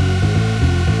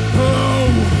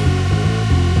 Oh.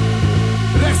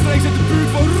 Rechtstreeks uit de buurt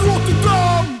van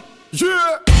Rotterdam.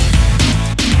 Yeah.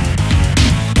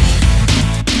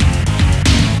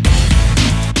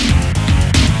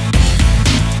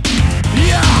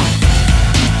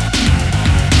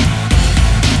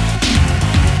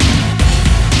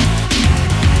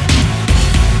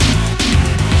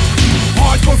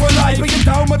 Voor life, ben je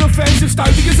down met offensive.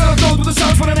 Stuit je jezelf dood met de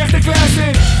sound van een echte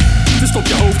classic. Dus stop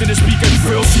je hoofd in de speaker,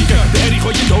 veel zieker. De herrie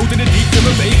gooit je dood in de diepte.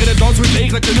 We wegen de dans wordt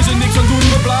leeg, daar kunnen ze niks aan doen.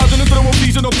 We blazen een drum op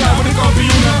vliezen op voor de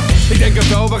kampioenen. Ik denk het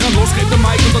wel, we gaan los, geef de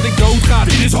mic totdat ik dood ga.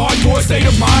 Dit is hardcore state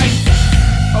of mind.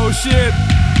 Oh shit,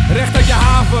 recht uit je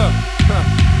haven.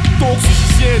 Toxische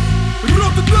shit.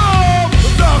 Rotterdam,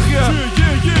 wat dacht je?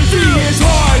 Die is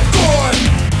hardcore.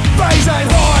 Wij zijn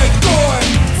hardcore.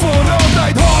 Voor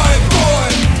altijd hardcore.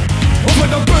 Of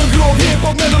het dan punk, rock,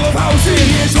 hip-hop, metal of house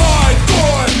is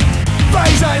hardcore.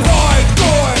 Wij zijn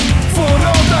hardcore. Voor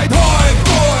altijd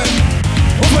hardcore.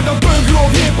 Of het dan punk,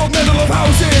 rock, hip-hop, metal of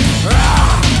house is.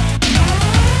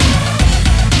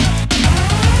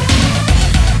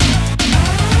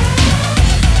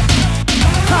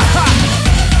 Haha.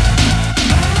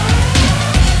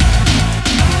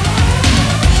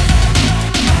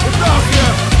 Wat dacht je?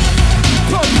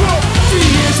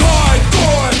 Die is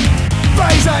hardcore.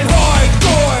 Wij zijn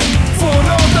hardcore. Voor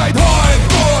altijd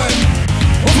hardcore.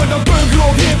 Of het dan punk,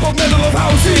 rock, hip-hop, metal of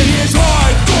house is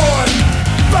hardcore.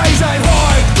 Wij zijn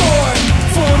hardcore.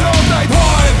 Voor altijd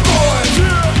hardcore.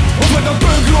 Of het dan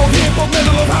punk, rock, hip-hop,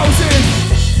 metal of house is.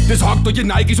 Dus hak tot je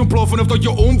Nike's ontploffen of tot je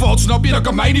omvalt. Snap je, dat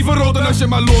kan mij niet verrotten als je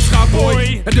maar los gaat,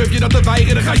 boy. En durf je dat te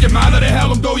weigeren, gaat je maar naar de hel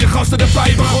om dode gasten de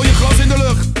pijpen. Gooi je glas in de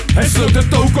lucht. Het slukt de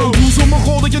toko. Hoe zo'n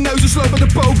mogol dat je neus is sloopt met de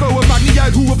poko. Het maakt niet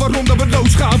uit hoe of waarom dat we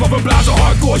losgaan. Want we blazen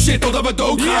hardcore shit totdat we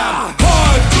doodgaan. Yeah.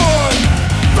 Hardcore.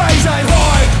 Wij zijn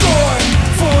hardcore.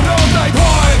 Voor altijd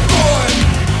hardcore.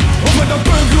 Of het dan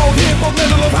punk, rock, hip-hop,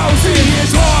 metal of house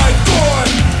is hardcore.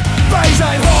 Wij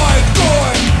zijn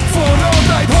hardcore. Voor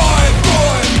altijd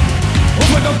hardcore.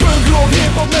 Of het dan punk, rock,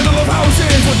 hip-hop, metal of house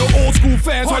is. Voor de oldschool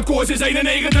fans, hardcore is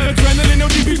 91. Adrenaline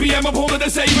op die BPM op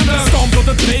 170. Stamp tot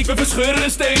het breek, we verscheuren de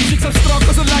stage. Ik sta strak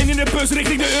als een lijn in de bus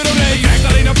richting de Eurorace. Je krijgt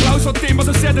alleen applaus van Tim als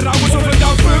een set rouwers. Of het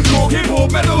nou punk, rock,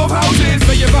 hip-hop, metal of house is.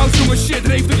 Ben je woud, jongen, shit,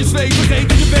 reef tot je zweet. Vergeet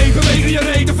dat je beet, bewegen je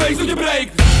reet, een feest tot je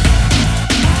breekt.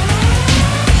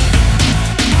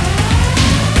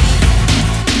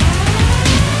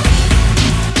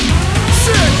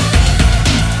 Shit!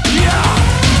 Ja!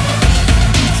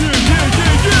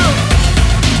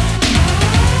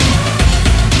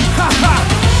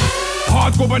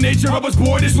 Hardcore by nature, I was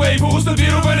born this way. Volgens de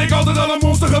wereld ben ik altijd al een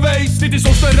monster geweest. Dit is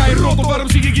ons terrein, rot, waarom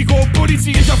zie ik hier op?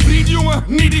 Politie is jouw vriend, jongen,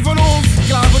 niet die van ons.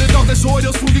 Klaar voor de dag des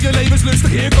oordeels, voel je je levenslustig.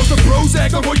 Hier komt de Prozac,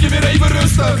 dan word je weer even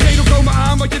rustig. Geen opkomen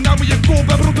aan, wat je nou met je kop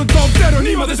hebt. Rotterdam terror,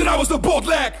 niemand is rauw als de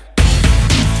botlek.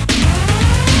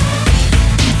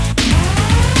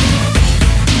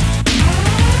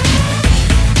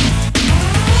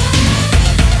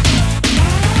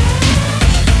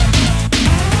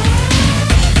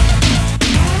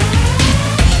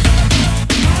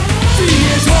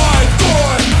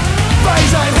 Wij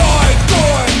zijn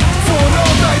hardcore, voor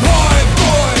altijd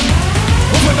hardcore.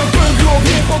 Of het dan punk, rock,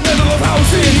 hip-hop, metal of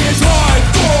house is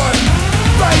hardcore.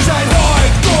 Wij zijn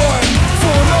hardcore,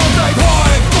 voor altijd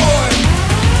hardcore.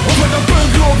 Of het dan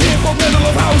punk, rock, hip-hop, metal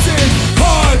of house is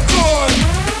hardcore.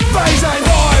 Wij zijn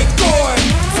hardcore,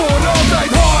 voor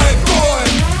altijd hardcore.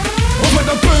 Of het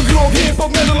dan punk, rock,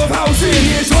 hip-hop, metal of house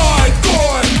is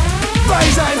hardcore. Wij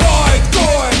zijn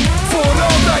hardcore, voor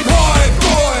altijd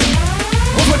hardcore.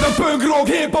 Of het een punk, rock,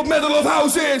 hip-hop, metal of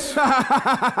house is.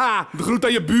 De groet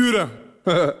aan je buren.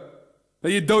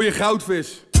 En je dode goudvis.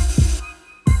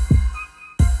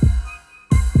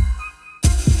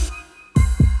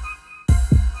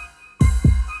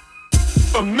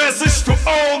 A message to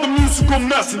all the musical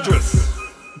messengers,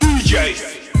 DJs,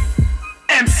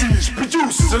 MCs,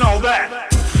 producers and all that.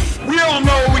 We all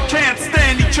know we can't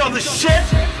stand each other's shit.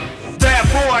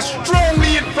 Therefore, I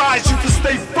strongly advise you to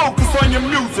stay focused on your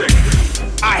music.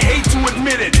 I hate to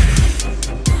admit it,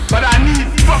 but I need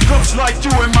fuck-ups like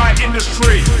you in my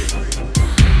industry.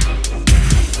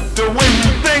 The way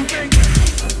we think,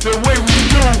 the way we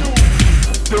do,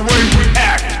 the way we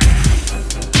act.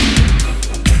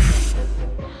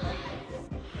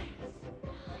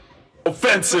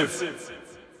 Offensive.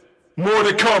 More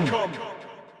to come.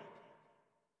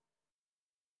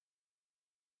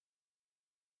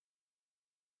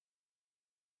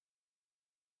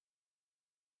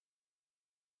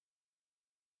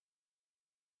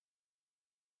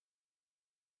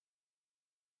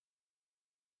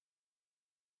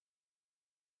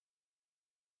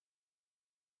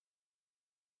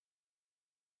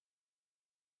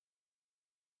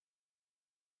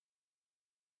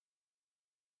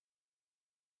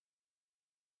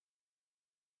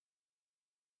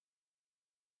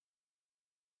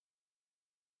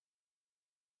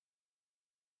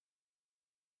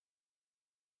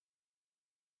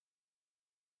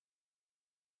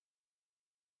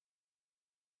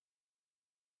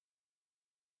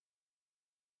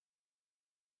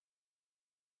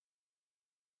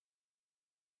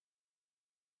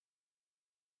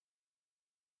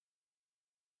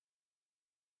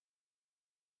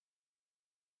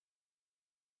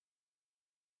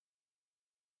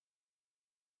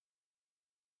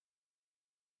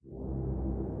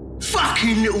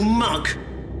 fucking little mug.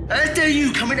 How dare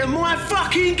you come into my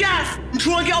fucking gaff and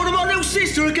try and get hold of my little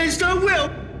sister against her will?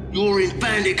 You're in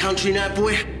bandit country now,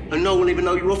 boy, and no one even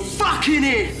know you were fucking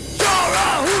here. You're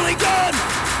a hooligan!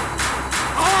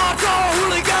 Hardcore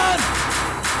hooligan!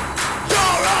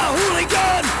 You're a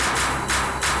hooligan!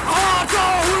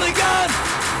 Hardcore hooligan!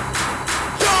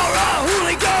 You're a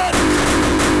hooligan!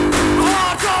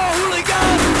 Hardcore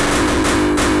hooligan!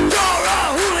 You're a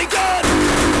hooligan!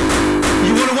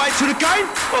 You wanna wait till the game,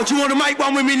 or do you wanna make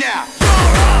one with me now? You're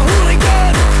a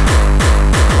hooligan!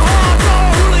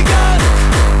 Hardcore hooligan!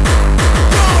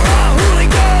 You're a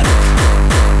hooligan!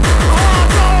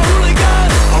 Hardcore hooligan!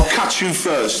 I'll cut you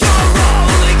first. You're a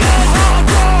hooligan!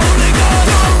 Hardcore hooligan!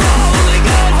 You're a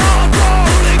hooligan! Hardcore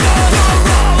hooligan! You're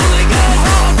a hooligan!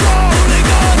 Hardcore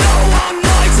hooligan! No one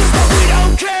likes us, but we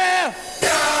don't care!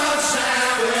 Don't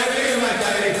sound wherever you may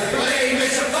be. Believe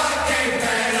it's a fucking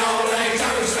pen, old legs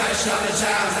up and smashed up the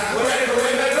town. Wherever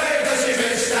we may be, cause he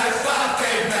missed that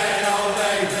fucking pen, old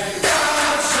leg.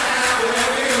 Don't sound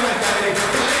wherever you may be.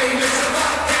 Believe it's a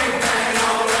fucking pen,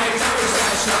 old legs up and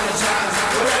smashed up the town.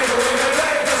 Wherever we may be,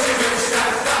 cause he missed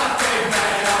that fucking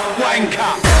pen, old leg.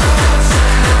 Wanker.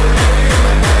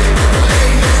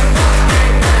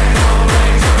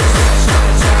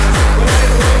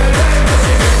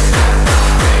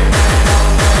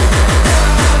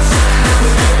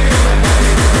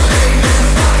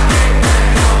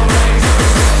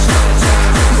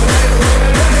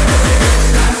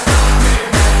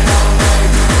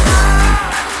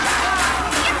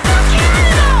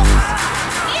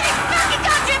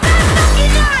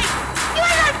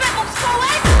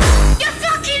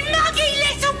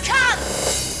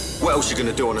 What else you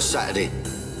gonna do on a Saturday?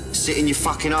 Sit in your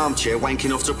fucking armchair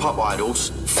wanking off to pop idols?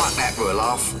 Fuck that for a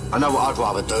laugh. I know what I'd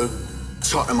rather do.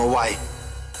 Trot them away.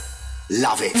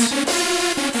 Love it.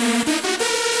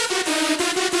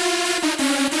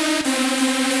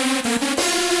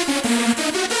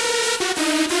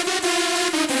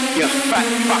 You fat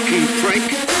fucking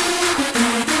prick.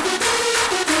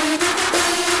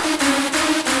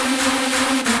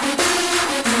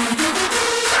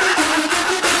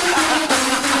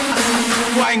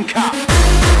 Wanker.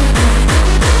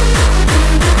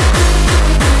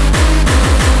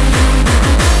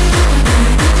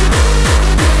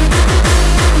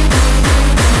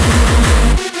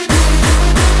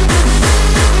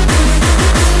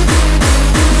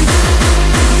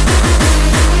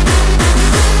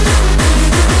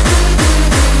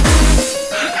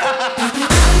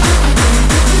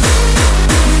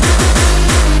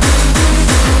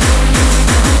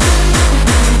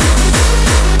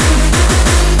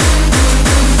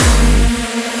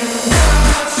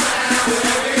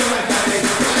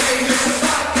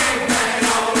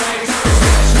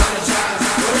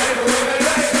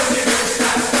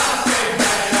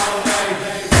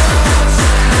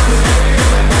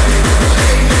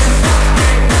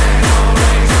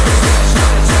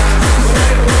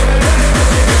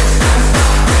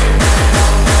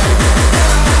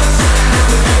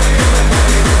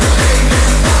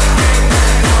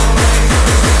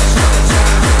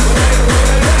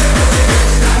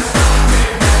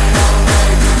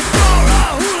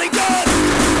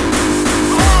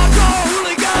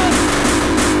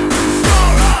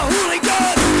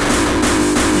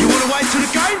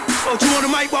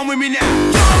 With me now.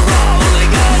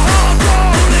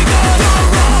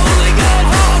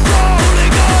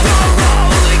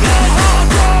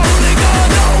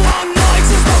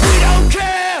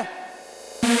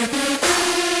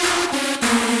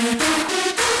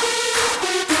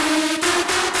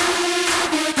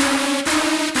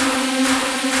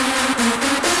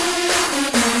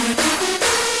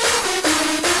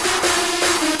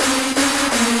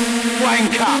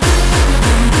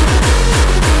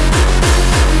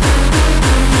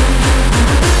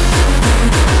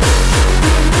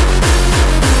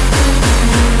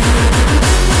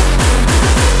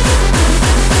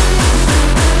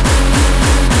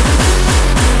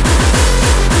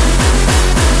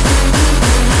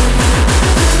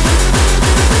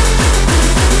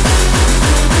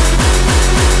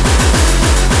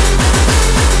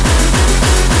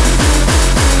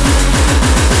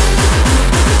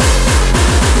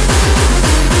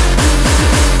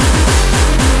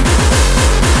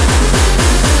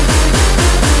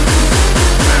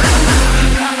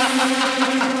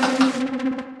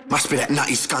 Must be that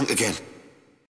nutty skunk again.